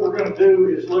so what we're going to do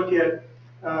is look at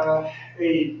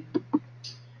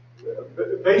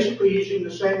basically using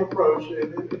the same approach,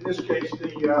 in this case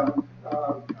the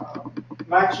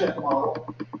Maxent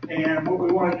model. And what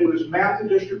we want to do is map the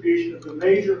distribution of the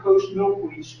major host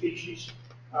milkweed species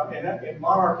in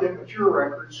Monarch mature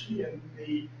records in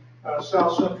the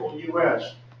south central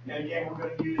U.S. And again, we're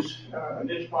going to use a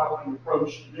niche modeling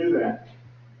approach to do that.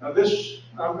 Now this,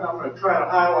 I'm going to try to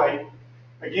highlight.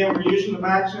 Again, we're using the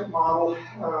Maxent model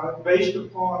based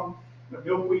upon the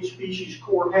milkweed species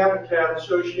core habitat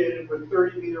associated with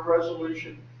 30-meter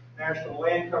resolution national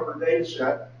land cover data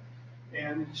set.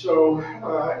 And so,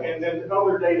 and then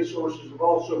other data sources have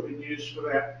also been used for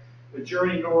that. The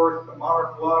Journey North, the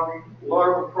Monarch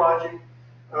Larva Project,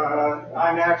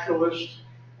 iNaturalist,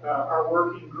 our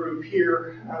working group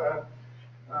here,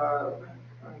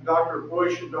 Dr.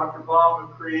 Bush and Dr. Baum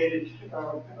have created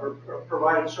or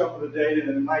provided some of the data,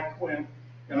 and Mike Quinn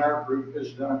in our group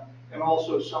has done, and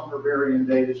also some herbarium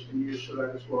data has been used for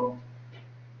that as well.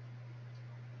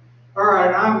 All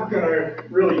right, I'm going to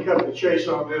really cut the chase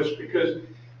on this because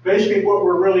basically what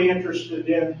we're really interested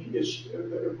in is,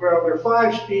 well, there are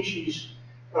 5 species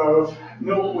of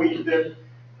milkweed that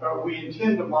we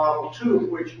intend to model, 2 of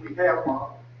which we have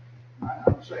modeled.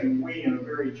 I'm saying we in a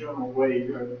very general way.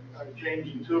 James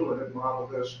and Tula have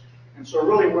modeled this. And so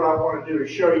really what I want to do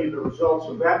is show you the results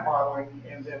of that modeling,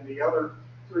 and then the other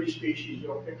 3 species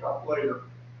you'll pick up later.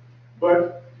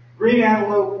 But green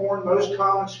antelope horn, most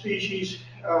common species,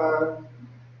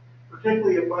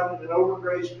 particularly abundant in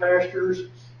overgrazed pastures,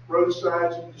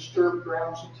 roadsides, and disturbed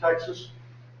grounds in Texas.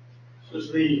 This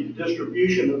is the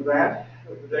distribution of that,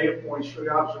 of the data points for the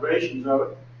observations of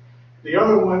it. The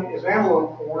other one is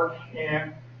antelope horn,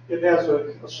 and it has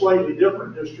a slightly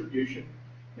different distribution.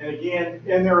 And again,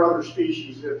 and there are other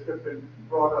species that have been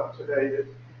brought up today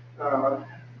that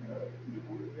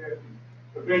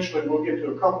eventually we'll get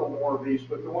to a couple more of these,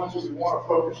 but the ones that we want to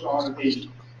focus on are these.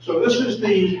 So this is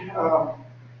the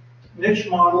niche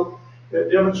model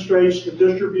that demonstrates the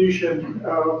distribution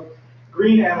of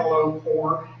green antelope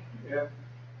horn. And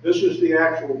this is the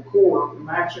actual core, the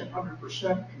Maxent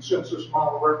 100% consensus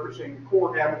model representing the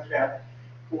core habitat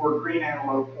for green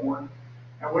antelope horn.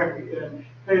 And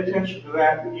pay attention to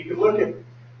that. You can look at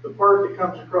the part that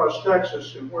comes across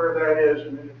Texas and where that is,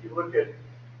 and then if you look at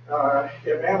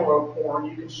antelope horn,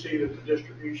 you can see that the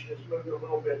distribution has moved a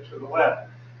little bit to the left.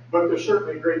 But there's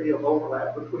certainly a great deal of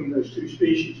overlap between those 2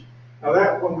 species. Now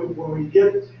that, when we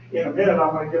get, in a minute,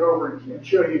 I'm going to get over and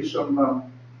show you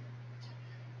some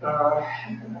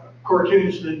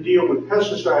cartoons that deal with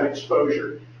pesticide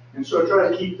exposure. And so try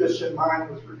to keep this in mind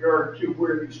with regard to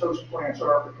where these host plants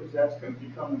are, because that's going to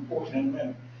become important in a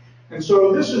minute. And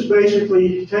so this is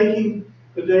basically taking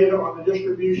the data on the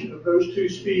distribution of those 2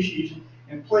 species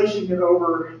and placing it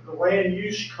over the land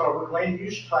use cover, land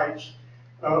use types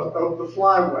of the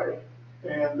flyway.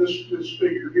 And this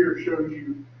figure here shows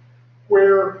you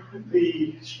where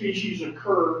the species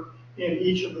occur in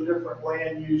each of the different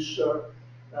land use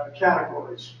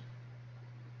categories.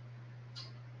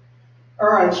 All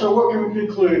right, so what can we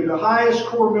conclude? The highest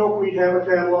core milkweed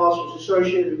habitat loss was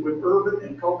associated with urban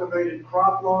and cultivated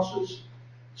crop losses.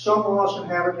 Some loss in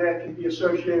habitat can be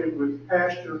associated with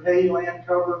pasture hay land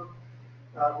cover.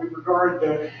 We regard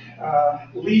the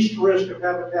least risk of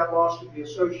habitat loss to be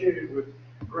associated with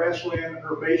grassland,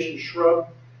 herbaceous shrub,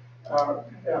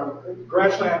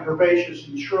 grassland, herbaceous,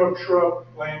 and shrub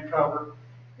land cover,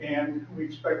 and we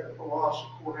expect that the loss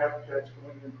of core habitat is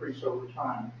going to increase over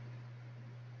time.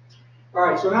 All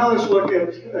right, so now let's look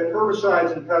at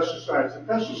herbicides and pesticides.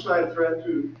 The pesticide threat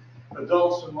to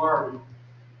adults and larvae.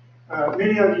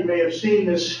 Many of you may have seen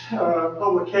this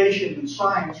publication in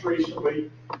Science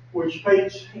recently, which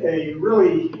paints a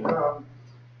really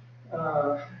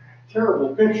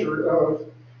terrible picture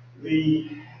of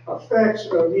the effects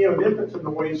of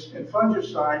neonicotinoids and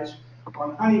fungicides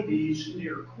on honeybees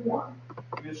near corn.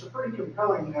 And it's a pretty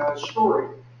compelling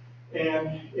story.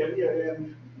 And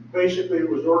basically it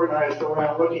was organized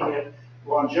around looking at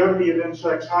longevity of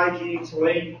insects, hygienes,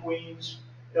 laying queens,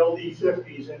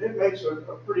 LD50s, and it makes a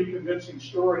pretty convincing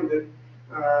story that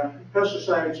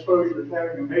pesticide exposure is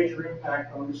having a major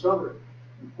impact on this other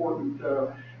important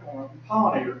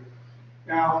pollinator.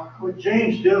 Now, what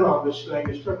James did on this thing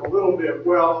is took a little bit,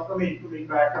 well, let me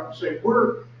back up and say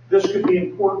where this could be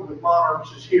important with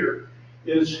monarchs is here,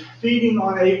 is feeding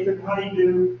on aphid,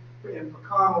 honeydew, and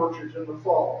pecan orchards in the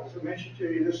fall. As I mentioned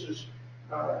to you, this is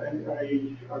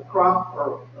a crop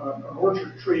or an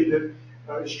orchard tree that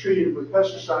is treated with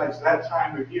pesticides that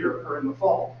time of year or in the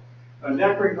fall.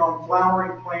 Nectaring on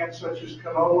flowering plants such as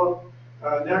canola,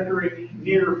 nectaring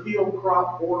near field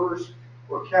crop borders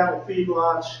or cattle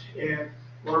feedlots, and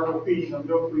larval feeding on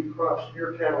milkweed crops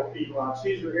near cattle feedlots.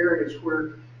 These are areas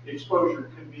where the exposure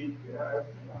can be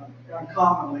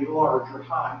uncommonly large or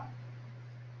high.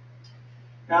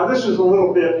 Now, this is a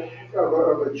little bit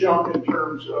of a jump in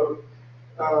terms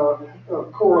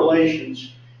of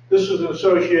correlations. This is an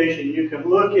association. You can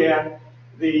look at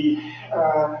the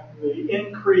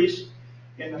increase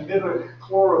in the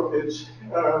imidacloroprid's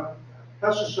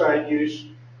pesticide use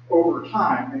over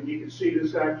time, and you can see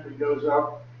this actually goes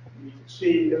up. And you can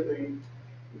see that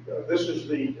this is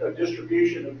the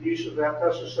distribution of use of that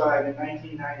pesticide in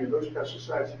 1990, or those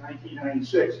pesticides in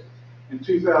 1996. In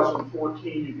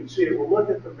 2014, you can see it. Well, look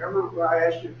at remember I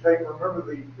asked you to remember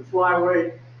the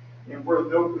flyway and where the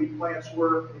milkweed plants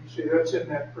were. You can see that's in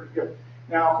that pretty good.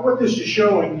 Now, what this is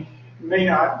showing may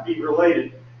not be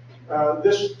related.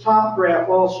 This top graph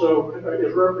also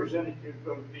is representative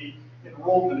of the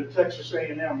enrollment at Texas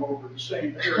A&M over the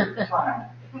same period of time.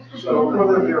 So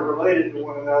whether they're related to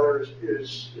one another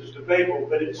is debatable,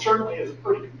 but it certainly is a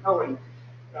pretty compelling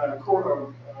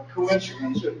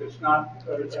coincidence if it's not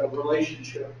a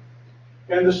relationship.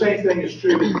 And the same thing is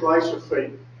true with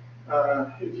glyphosate.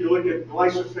 If you look at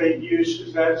glyphosate use,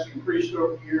 as that's increased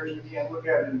over the years, again, look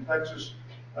at it in Texas,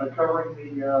 covering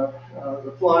the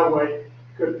flyway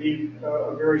could be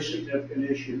a very significant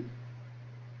issue.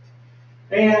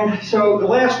 And so the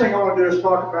last thing I want to do is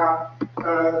talk about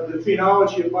the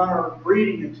phenology of monarch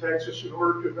breeding in Texas in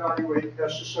order to evaluate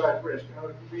pesticide risk.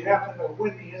 Now, we have to know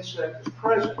when the insect is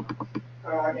present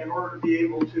in order to be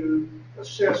able to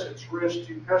assess its risk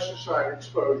to pesticide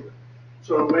exposure.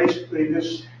 So basically,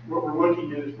 what we're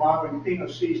looking at is modeling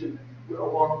phenoseason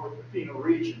along with the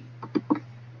phenoregion.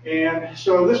 And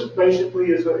so this basically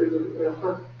is a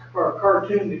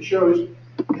cartoon that shows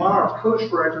monarch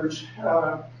host records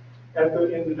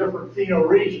in the different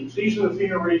phenoregions. These are the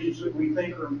phenoregions that we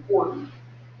think are important,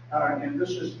 and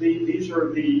these are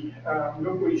the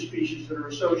milkweed species that are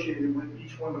associated with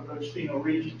each one of those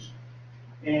phenoregions.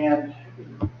 And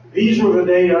these are the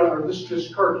data, or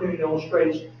this cartoon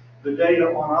illustrates the data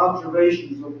on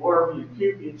observations of larvae and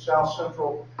pupae in south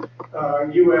central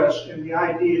U.S. And the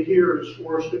idea here is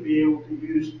for us to be able to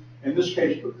use, in this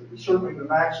case, certainly the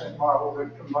Maxent model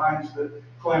that combines the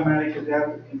climatic,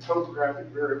 adaptive, and topographic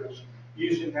variables,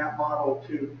 using that model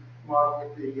to model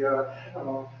the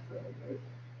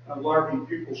larvae and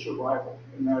pupal survival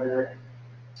in that area.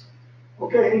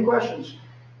 Okay, any questions?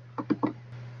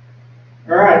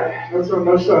 All right,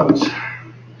 no stones.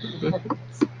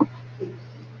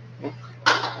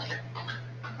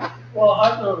 Well,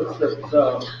 I've noticed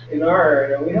that in our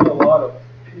area, we have a lot of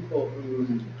people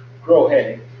who grow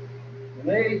hay, and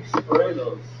they spray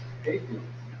those hay fields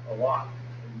a lot.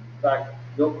 In fact,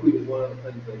 milkweed is one of the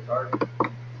things they target.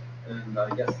 And I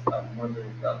guess I'm wondering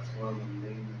if that's one of the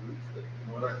main routes that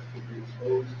monarchs could be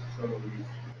exposed to some of these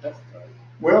pesticides.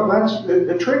 Well, that's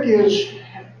the trick is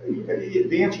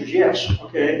the answer is yes.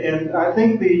 Okay, and I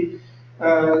think the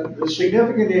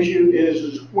significant issue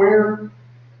is when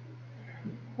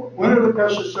are the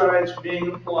pesticides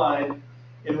being applied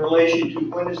in relation to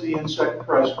when is the insect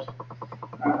present?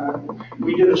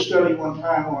 We did a study one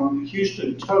time on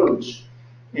Houston toads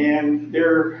and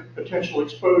their potential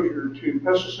exposure to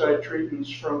pesticide treatments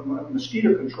from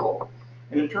mosquito control.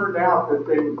 And it turned out that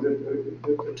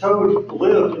the toads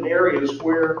lived in areas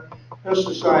where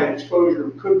pesticide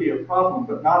exposure could be a problem,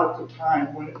 but not at the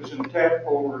time when it was in a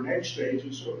tadpole or an egg stage,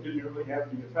 and so it didn't really have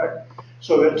any effect.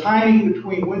 So the timing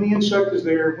between when the insect is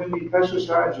there and when the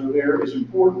pesticides are there is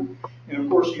important. And of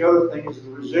course, the other thing is the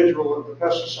residual of the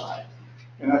pesticide.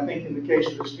 And I think in the case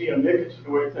of this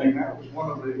neonicotinoid thing, that was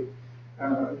one of the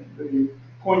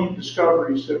poignant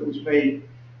discoveries that was made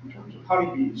in terms of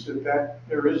honeybees, that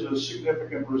there is a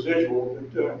significant residual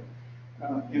that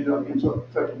ends up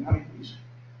affecting honeybees.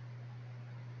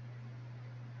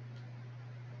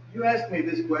 You asked me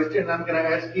this question, I'm going to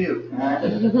ask you.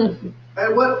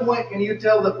 At what point can you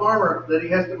tell the farmer that he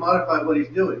has to modify what he's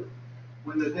doing?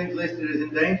 When the thing's listed as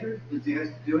endangered, does he have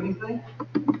to do anything?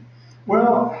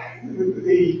 Well,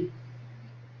 the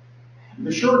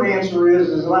short answer is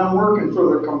that I'm working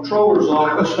for the comptroller's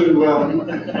office who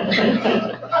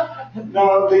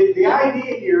No, the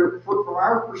idea here, from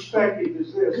our perspective,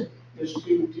 is this, is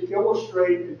to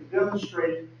illustrate and to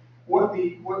demonstrate what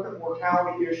the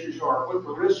mortality issues are, what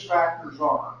the risk factors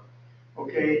are.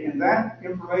 Okay, and that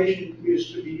information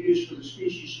is to be used for the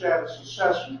species status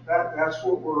assessment. That's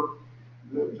what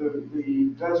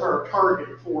that's our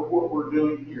target for what we're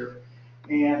doing here.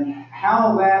 And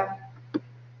how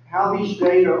these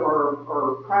data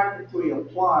are practically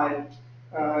applied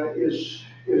is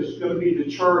going to be the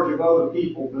charge of other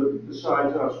people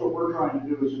besides us. What we're trying to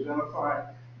do is identify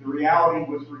the reality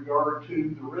with regard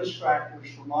to the risk factors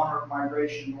for monarch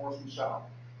migration north and south.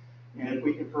 And if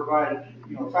we can provide,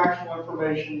 factual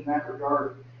information in that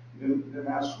regard, then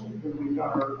we've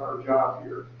done our job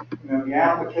here. The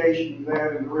application of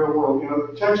that in the real world,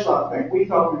 the TxDOT thing, we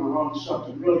thought we were on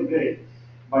something really big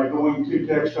by going to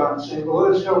TxDOT and saying, well,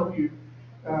 let us help you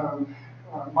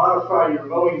modify your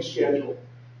mowing schedule,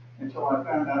 until I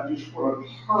found out just what a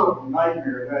horrible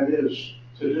nightmare that is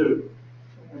to do.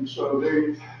 And so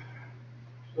the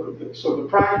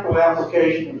practical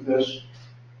application of this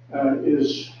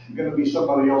is going to be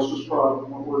somebody else's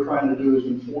problem. What we're trying to do is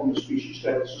inform the species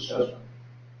status assessment.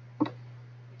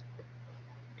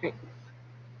 Great.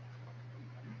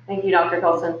 Thank you, Dr.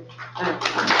 Colson.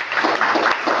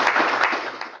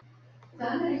 So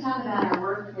I'm going to talk about our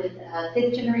work with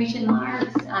fifth generation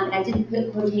monarchs. I didn't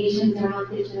put quotations around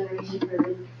fifth generation for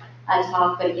this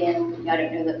talk, but again, I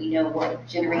don't know that we know what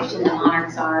generation the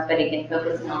monarchs are, but again,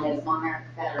 focusing on those monarchs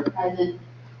that are present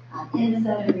in the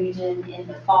southern region in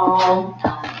the fall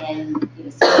and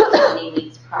 20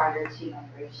 weeks prior to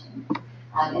migration.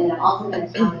 And then I'm also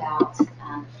going to talk about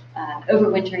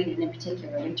overwintering and in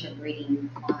particular winter breeding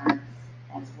monarchs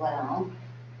as well.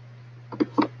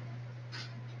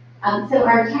 So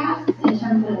our tasks in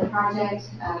terms of the project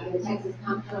in the Texas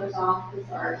Comptroller's Office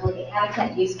are to look at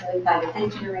habitat use code by the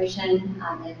fifth generation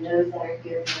and those that are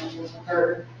here as mentioned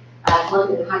heard. To look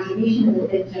at the contribution of the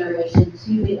fifth generation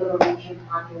to the overwintering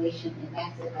population in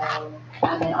Mexico,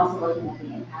 and also looking at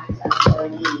the impact of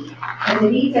OE. And so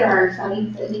these are our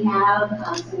studies that we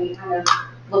have. So we kind of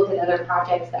looked at other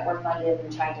projects that were funded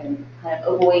and tried to kind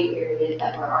of avoid areas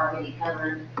that were already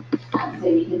covered. So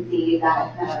you can see you've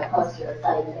got kind of a cluster of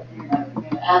sites up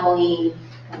here, Abilene,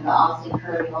 kind of the Austin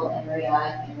Kerrville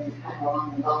area, and then kind of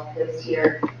along the Gulf Coast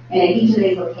here. And at each of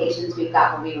these locations, we've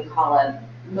got what we would call a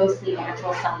mostly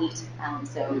natural site,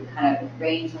 so kind of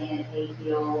rangeland,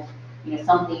 hayfield,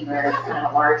 something where it's kind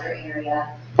of a larger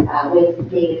area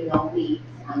with native milkweeds.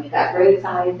 We've got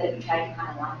roadsides that we try to kind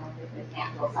of line up with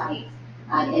natural sites.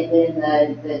 And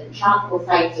then the tropical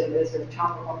sites are those with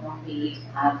tropical milkweed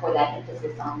for that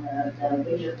emphasis on the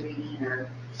winter breeding or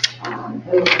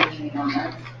overwintering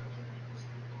monarchs.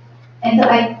 And so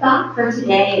I thought for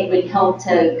today it would help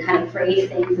to kind of phrase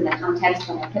things in the context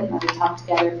when we talked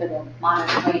together for the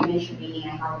Monarch Joint Mission meeting.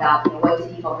 I thought about, what do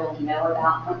people really know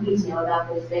about, what need to know about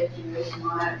those fifth generation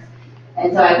monarchs.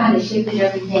 And so I kind of shifted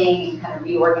everything and kind of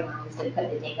reorganized and put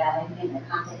the data in the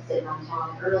context of my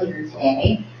talk earlier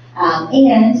today.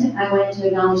 And I wanted to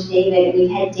acknowledge David. We've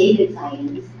had David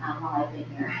sightings while I've been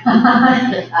here.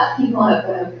 People have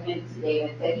put up hints to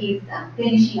David. So he's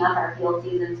finishing up our field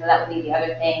season, so that would be the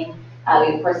other thing.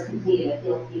 We, of course, completed a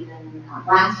field season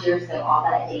last year, so all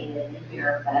that data is in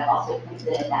here, but I've also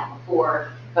presented that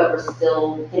before. But we're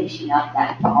still finishing up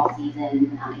that fall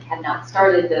season. We have not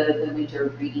started the winter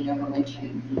breeding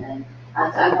overwintering season. So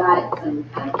I've got some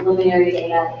kind of preliminary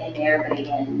data in there, but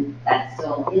again, that's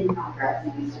still in progress,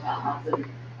 and we still have lots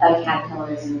of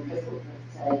caterpillars and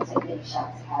chrysalises to finish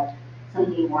up to have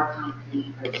something more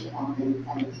concrete for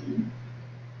 2017.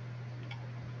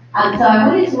 So I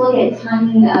wanted to look at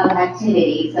timing of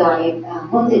activity. So I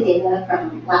looked at data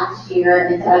from last year,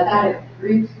 and so I've got it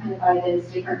grouped kind of by those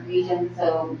different regions.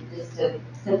 So just to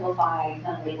simplify,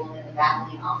 kind of labeled in the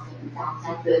Valley, Austin, and South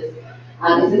Texas.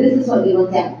 And so this is what we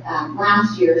looked at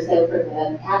last year. So for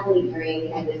the Abilene area, we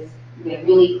had this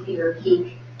really clear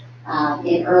peak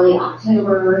in early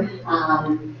October.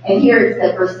 And here it's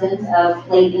the percent of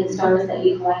late instars that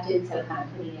we collected, so kind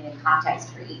of putting it in context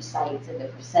for each site, so the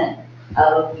percent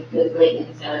of those late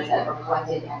instars that were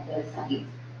collected at those sites.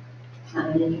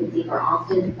 And then you can see for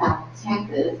Austin and South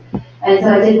Texas. And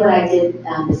so I did what I did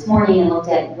this morning and looked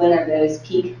at when are those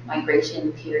peak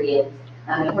migration periods.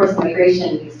 And of course,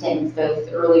 migration extends both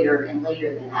earlier and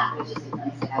later than that, which is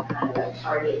nice to have kind of a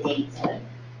target date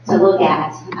to look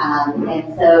at.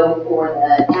 And so for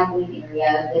the Abilene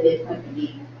area, the midpoint would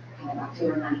be kind of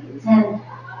October 9th and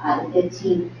 10th, the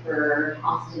 15th for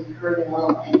Austin,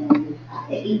 Kerrville, and then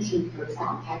the 18th for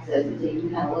South Texas. And so you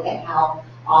can kind of look at how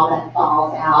all that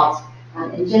falls out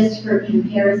And just for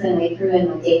comparison, I threw in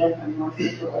my data from North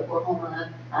Central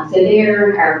Oklahoma. So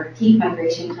there, our peak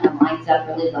migration kind of lines up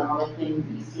really well with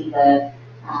when you see the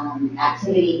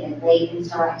activity and late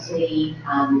instar activity.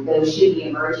 Those should be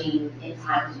emerging in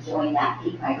time to join that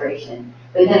peak migration.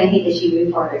 But then I think as you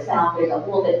move farther south, there's a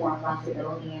little bit more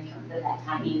flexibility in terms of that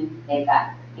timing. They've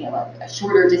got a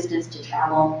shorter distance to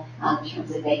travel in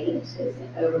terms of making it to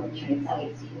overwintering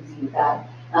sites. You can see we've got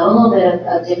a little bit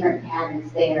of different patterns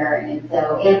there. And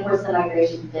so, and of course, the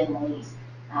migration's been late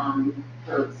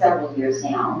for several years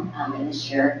now. And this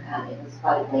year it was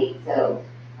quite late. So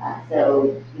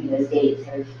those dates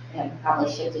have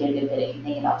probably shifted a good bit if you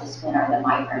think about just when are the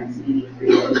migrants moving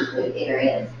through those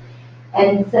areas.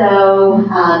 And so,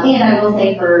 and I will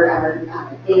say for our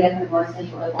data from North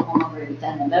Central Oklahoma, where we've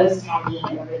done the most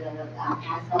tagging over the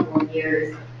past couple of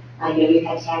years, we've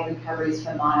had tag recoveries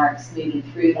from monarchs moving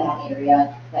through that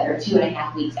area that are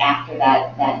 2.5 weeks after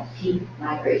that peak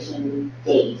migration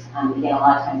date. Again, a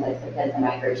lot of times that's because the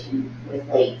migration was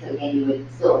late. So again, you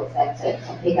would still expect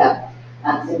to pick up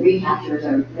some recaptures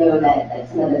or know that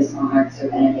some of those monarchs are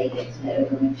going to make it to the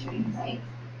overwintering sites.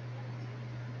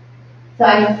 So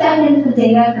I sent in some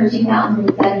data for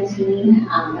 2017,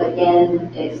 but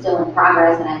again, it's still in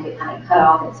progress, and I have to kind of cut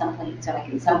off at some point so I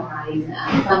can summarize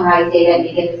data. And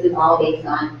again, this is all based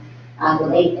on the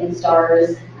late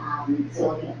instars, so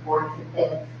looking at fourths and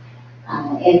fifths.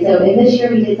 And so in this year,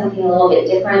 we did something a little bit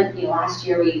different. Last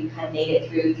year, we kind of made it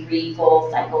through 3 full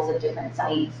cycles of different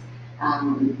sites.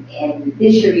 And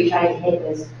this year, we tried to hit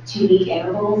those 2-week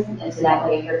intervals, and so that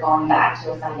way, if you're going back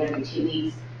to a site every 2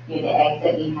 weeks, the eggs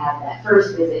that we have that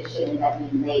first visit should end up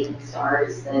being late and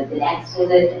stars the next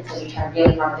visit. And so we tried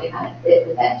really hard to kind of fit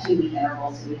with that 2-week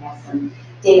interval. So we have some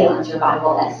data on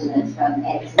survival estimates from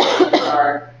eggs and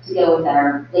star to go with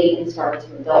our late and star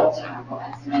to adult survival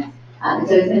estimates.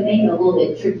 So it's been making it a little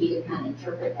bit tricky to kind of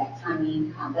interpret that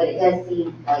timing, but it does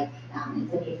seem like in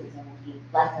some cases it will be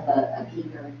less of a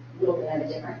peak or a little bit of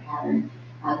a different pattern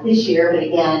this year. But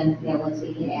again, once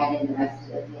we can add in the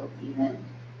rest of the field season,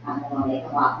 that will make a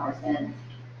lot more sense.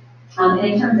 And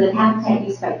in terms of habitat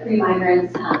use by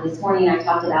pre-migrants, this morning I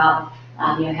talked about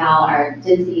how our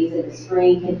densities in the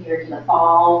spring compare to the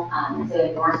fall. So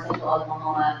in North Central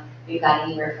Oklahoma, we've got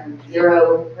anywhere from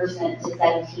 0% to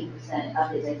 17%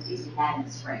 of the densities we had in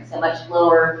the spring. So much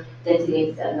lower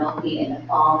densities of milkweed in the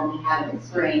fall than we have in the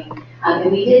spring.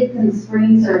 And we did some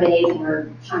spring surveys, and we're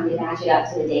trying to match it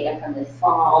up to the data from this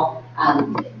fall,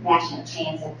 matching up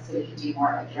chances so we can do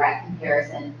more of a direct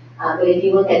comparison. But if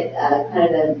you look at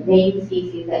kind of the main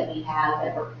species that we have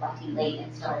that we're collecting late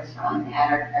instars from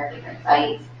at our different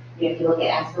sites, if you look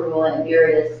at Asperula and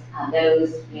Viridis,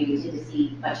 those you tend to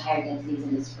see much higher densities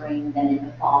in the spring than in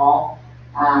the fall.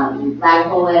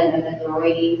 Laticola and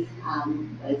Methoroides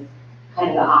was kind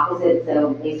of the opposite.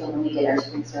 So based on when we did our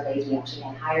spring surveys, we actually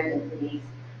had higher densities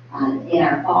in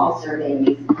our fall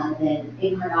surveys. Then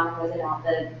Incarnata was about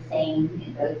the same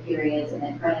in both periods, and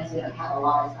then Prentice, we don't have a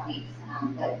lot of sites,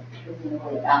 but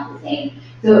presumably about the same.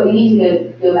 So what we need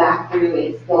to go back through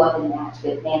is go up and match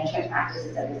with management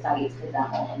practices of the sites, because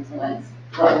that will influence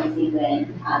what we see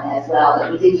then as well.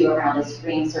 But we did do around the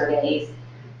spring surveys,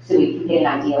 so we can get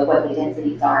an idea of what the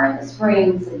densities are in the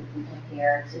spring, so we can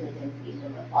compare to the densities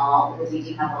in the fall, because we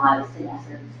do have a lot of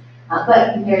senescence.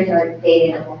 But compared to our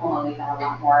data in Oklahoma, we've got a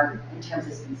lot more in terms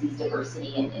of species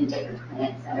diversity in different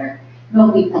plants that are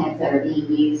milkweed plants that are being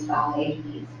used by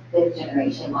these 5th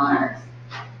generation monarchs.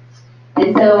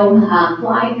 And so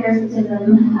fly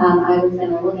parasitism, I was going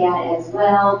to look at as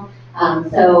well.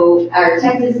 So our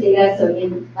Texas data, so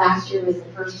again, last year was the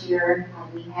first year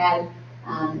we had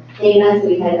data, so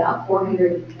we had about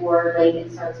 404 late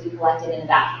instars we collected, and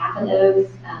about half of those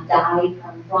died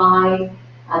from flies.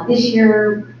 This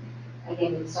year,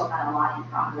 again, we've still got a lot in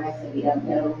progress, so we don't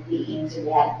know the answer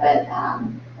yet, but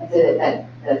so that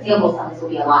the sample size will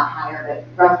be a lot higher,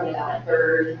 but roughly about a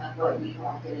third of what we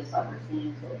collected is what we're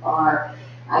seeing so far.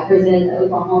 I presented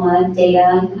Oklahoma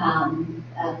data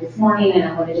this morning, and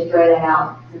I wanted to throw that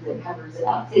out since it covers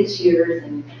about 6 years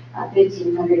and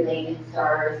 1,500 late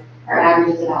instars. Our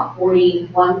average is about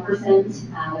 41%,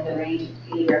 with a range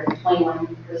of anywhere from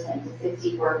 21% to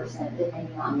 64%,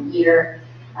 depending on the year.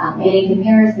 And in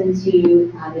comparison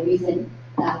to the recent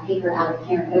paper out of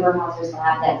Karen Oberhauser's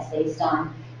lab that's based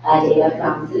on data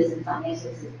from citizen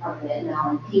scientists as part of the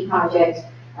NLP project,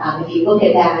 if you look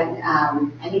at that,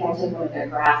 I think I took one of their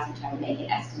graphs and tried to make an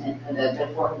estimate for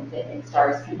the 4th and 5th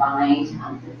instars combined,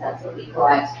 since that's what we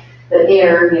collect. But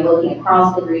there, looking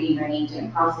across the breeding range and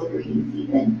across the breeding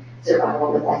season,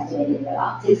 survival was estimated at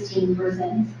about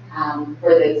 16% for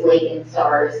those late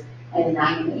instars. and then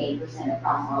 98%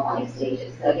 across all life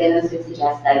stages. So again, this would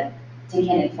suggest that tick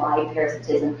and fly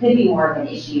parasitism could be more of an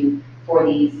issue for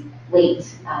these late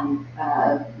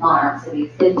monarchs, so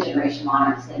these fifth generation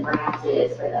monarchs, than perhaps it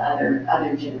is for the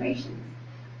other generations.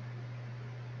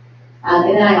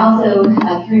 And then I also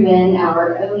threw in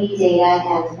our OE data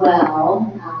as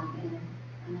well. And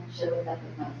I'm not sure what's up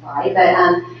with my slide, but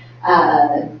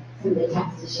some of the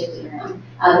text is shifted around.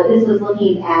 But this was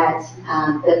looking at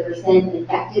the percent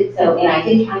infected. So, and I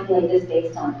did calculate this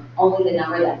based on only the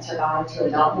number that survived to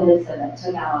adulthood, so that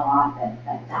took out a lot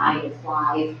that died as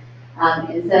flies.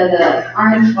 And so the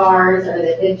orange bars are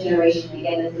the fifth generation.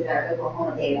 Again, this is our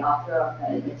Oklahoma data. I'll throw up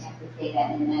the Texas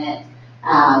data in a minute.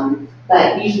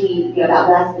 But usually, about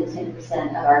less than 10%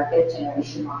 of our fifth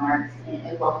generation monarchs in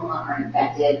Oklahoma are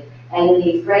infected. And then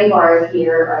these gray bars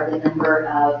here are the number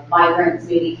of migrants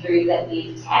moving through that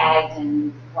we've tagged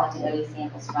and collected OE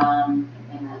samples from,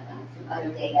 and some other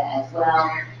data as well.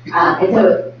 And so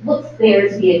it looks there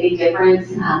to be a big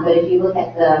difference, but if you look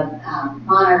at the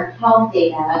Monarch health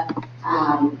data,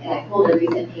 and I pulled a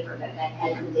recent paper that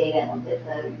had some data and looked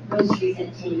at the most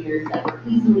recent 10 years that were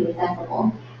easily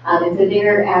accessible. And so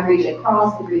their average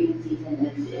across the breeding season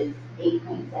is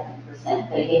 8.7%.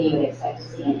 But again, you would expect to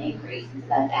see an increase, and so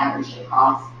that's averaged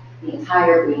across the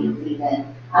entire breeding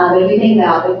season. But if you think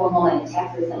about Oklahoma and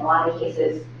Texas, in a lot of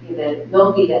cases, the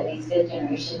milkweed that these fifth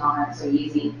generation monarchs are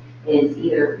using is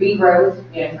either regrowth,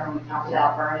 from we talked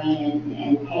about burning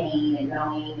and hanging and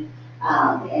mowing.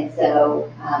 And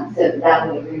so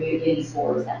that would remove any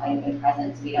spores that might have been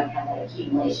present, so we don't have that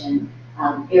accumulation.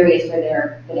 Areas where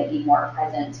they're going to be more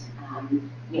present,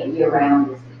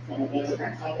 year-round is going to be a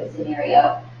different type of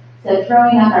scenario. So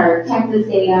throwing up our Texas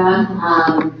data,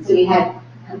 so we had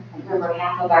over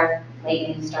half of our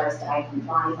late stars died from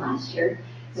flies last year.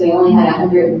 So we only had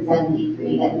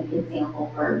 173 that we could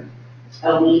sample for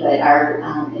OE, but our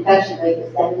infection rate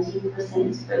was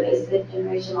 17% for those fifth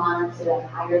generation monarchs, so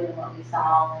that's higher than what we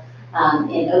saw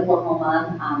in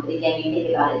Oklahoma. But again, you think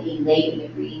about it being late in the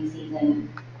breeding season,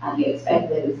 you expect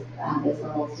those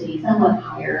levels to be somewhat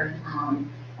higher.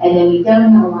 And then we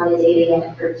don't have a lot of data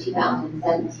yet for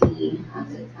 2017, so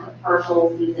it's kind of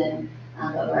partial season,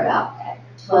 but we're about at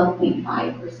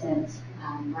 12.5%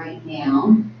 right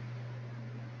now.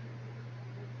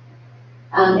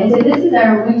 And so this is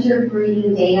our winter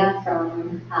breeding data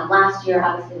from last year.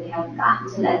 Obviously, we haven't gotten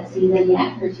to that season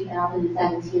yet for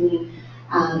 2017.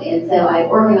 And so I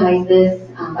organized this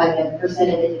by the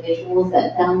percent of individuals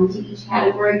that fell into each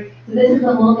category. So this is a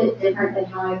little bit different than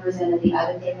how I presented the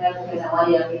other data because I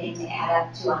wanted everything to add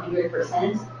up to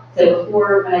 100%. So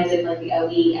before, when I did the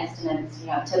OE estimates,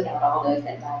 I took out all those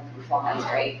that died from flies,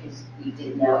 right? Because we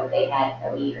didn't know if they had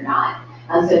OE or not.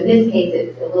 So in this case,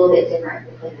 it's a little bit different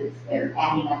because they're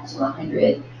adding up to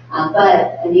 100.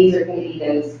 And these are going to be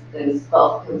those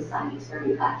Gulf Coast sites where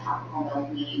we've got tropical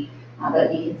milkweed.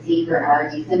 But you can see for our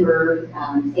December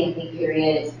sampling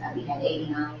period, we had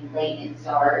 89 late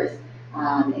instars,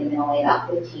 and then only about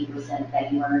 15%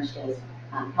 that emerged as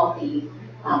healthy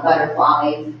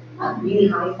butterflies. Really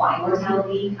high fly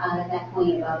mortality at that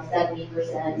point, about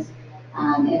 70%.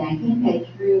 And I think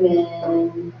I threw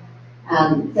in,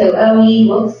 so OE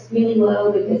looks really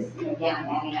low because, again, I'm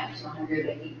adding up to 100,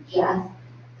 but if you just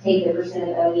take the percent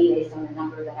of OE based on the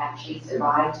number that actually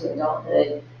survived to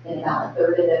adulthood, then about a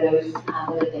third of those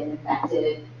would have been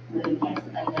infected. Looking at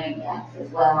some unknown deaths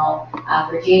as well.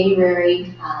 For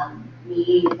January,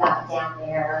 we got down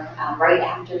there right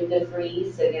after the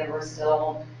freeze, so there were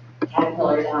still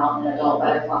caterpillars out and adult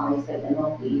butterflies, but the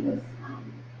milkweed was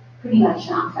pretty much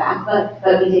knocked back.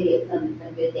 But we did get some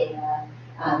good data.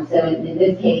 So in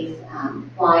this case,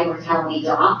 fly mortality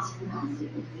dropped. So you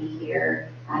can see here,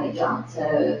 it dropped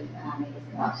to I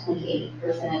guess about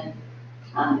 28%.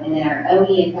 And then our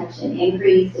OE infection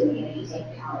increased, and we're going to be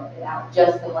taking out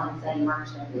just the ones that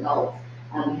emerged as adults.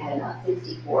 We had about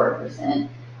 64%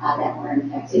 that were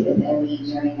infected with OE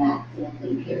during that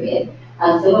sampling period.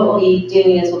 So what we'll be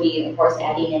doing is we'll be, of course,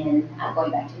 adding in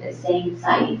going back to the same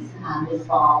sites this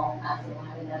fall. So we'll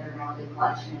have another round of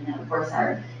collection. And then, of course,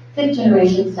 our fifth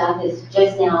generation stuff is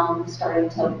just now starting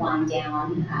to wind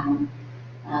down.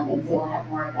 And so we'll have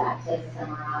more of that to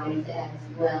summarize as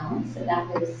well. So that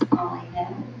was all I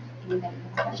had. Anybody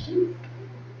have questions?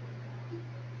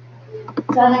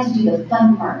 So I like to do the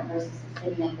fun part versus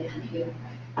sitting at the computer.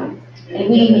 And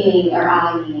we meaning, or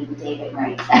I meaning David,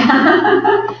 right?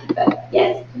 But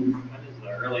yes. What is the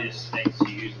earliest states you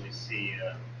usually see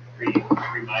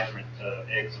pre-migrant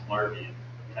eggs and larvae in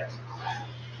Texas?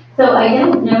 So I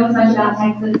don't know as much about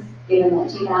Texas, given that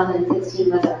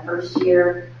 2016 was our first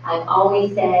year. I've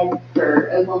always said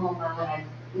for Oklahoma, when I've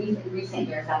recent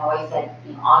years, I've always said,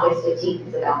 August 15th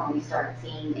is about when we start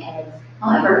seeing eggs.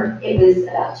 However, it was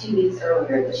about 2 weeks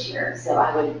earlier this year. So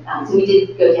so we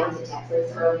did go down to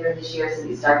Texas earlier this year. So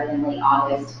we started in late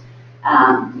August.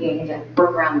 We had to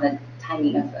work around the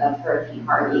timing of Hurricane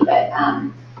Harvey, but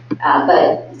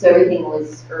so everything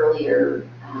was earlier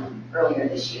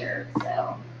this year.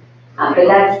 So, but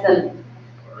that's the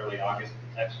Early August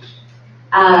in Texas.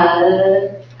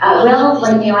 Well,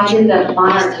 I did the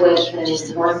Monarch list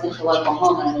in North Central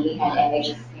Oklahoma, and we had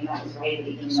eggs, that was right at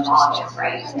the beginning of August,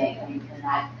 right, when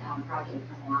that project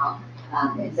came out.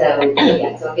 And so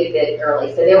yeah, so a good bit early.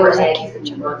 So there were eggs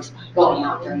that were going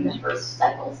out during the first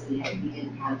cycle, so we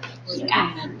didn't have,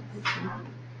 absence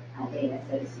data,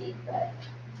 so to speak, but.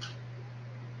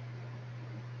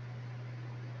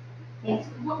 Yes.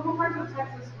 What part of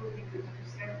Texas will be the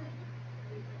percent?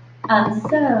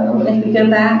 So if we go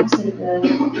back to the graph,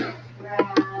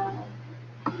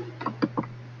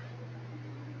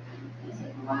 it's gonna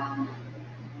take a while.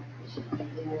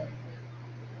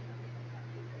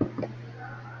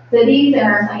 So these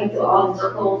are our sites, so all the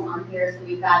circles on here. So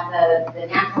we've got the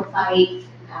natural sites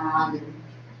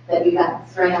that we've got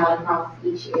spread out across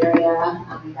each area.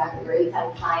 We've got the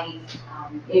roadside sites.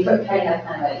 We try to have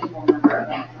kind of an equal number of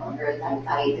natural and roadside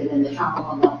sites, and then the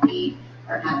tropical milkweed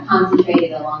are kind of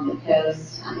concentrated along the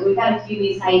coast. We've got a few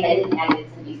new sites. I didn't add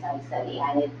some new sites that we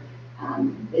added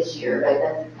this year, but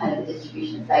that's kind of the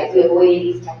distribution sites. We avoided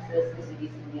East Texas because we knew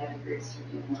some of the other groups were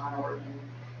doing a lot of work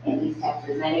in East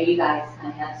Texas. And I know you guys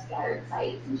kind of have scattered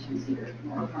sites in terms of your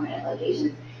more permanent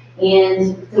locations.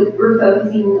 And so we're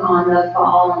focusing on the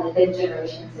fall and the fifth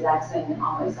generation, so that's when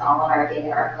almost all of our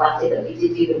data are collected. But we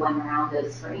did do the one round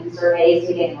of spring surveys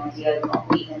to get an idea of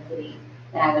milkweed density.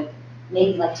 And I would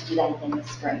maybe like to do that again this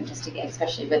spring, just to get,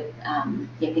 especially with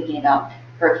thinking about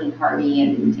Hurricane Harvey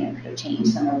and could have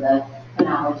changed some of the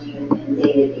phenology in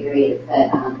dated areas.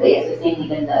 But yes, so same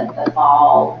even the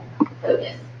fall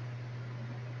focus.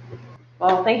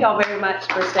 Well, thank y'all very much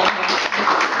for staying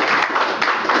here.